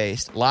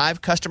 U.S.-based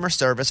live customer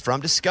service from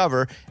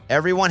Discover,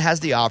 everyone has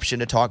the option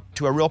to talk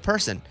to a real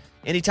person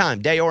anytime,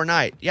 day or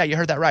night. Yeah, you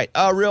heard that right.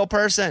 A real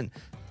person.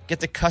 Get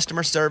the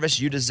customer service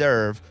you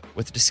deserve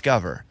with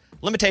Discover.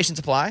 Limitations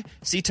apply.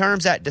 See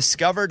terms at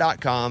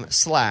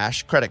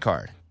discover.com/credit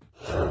card.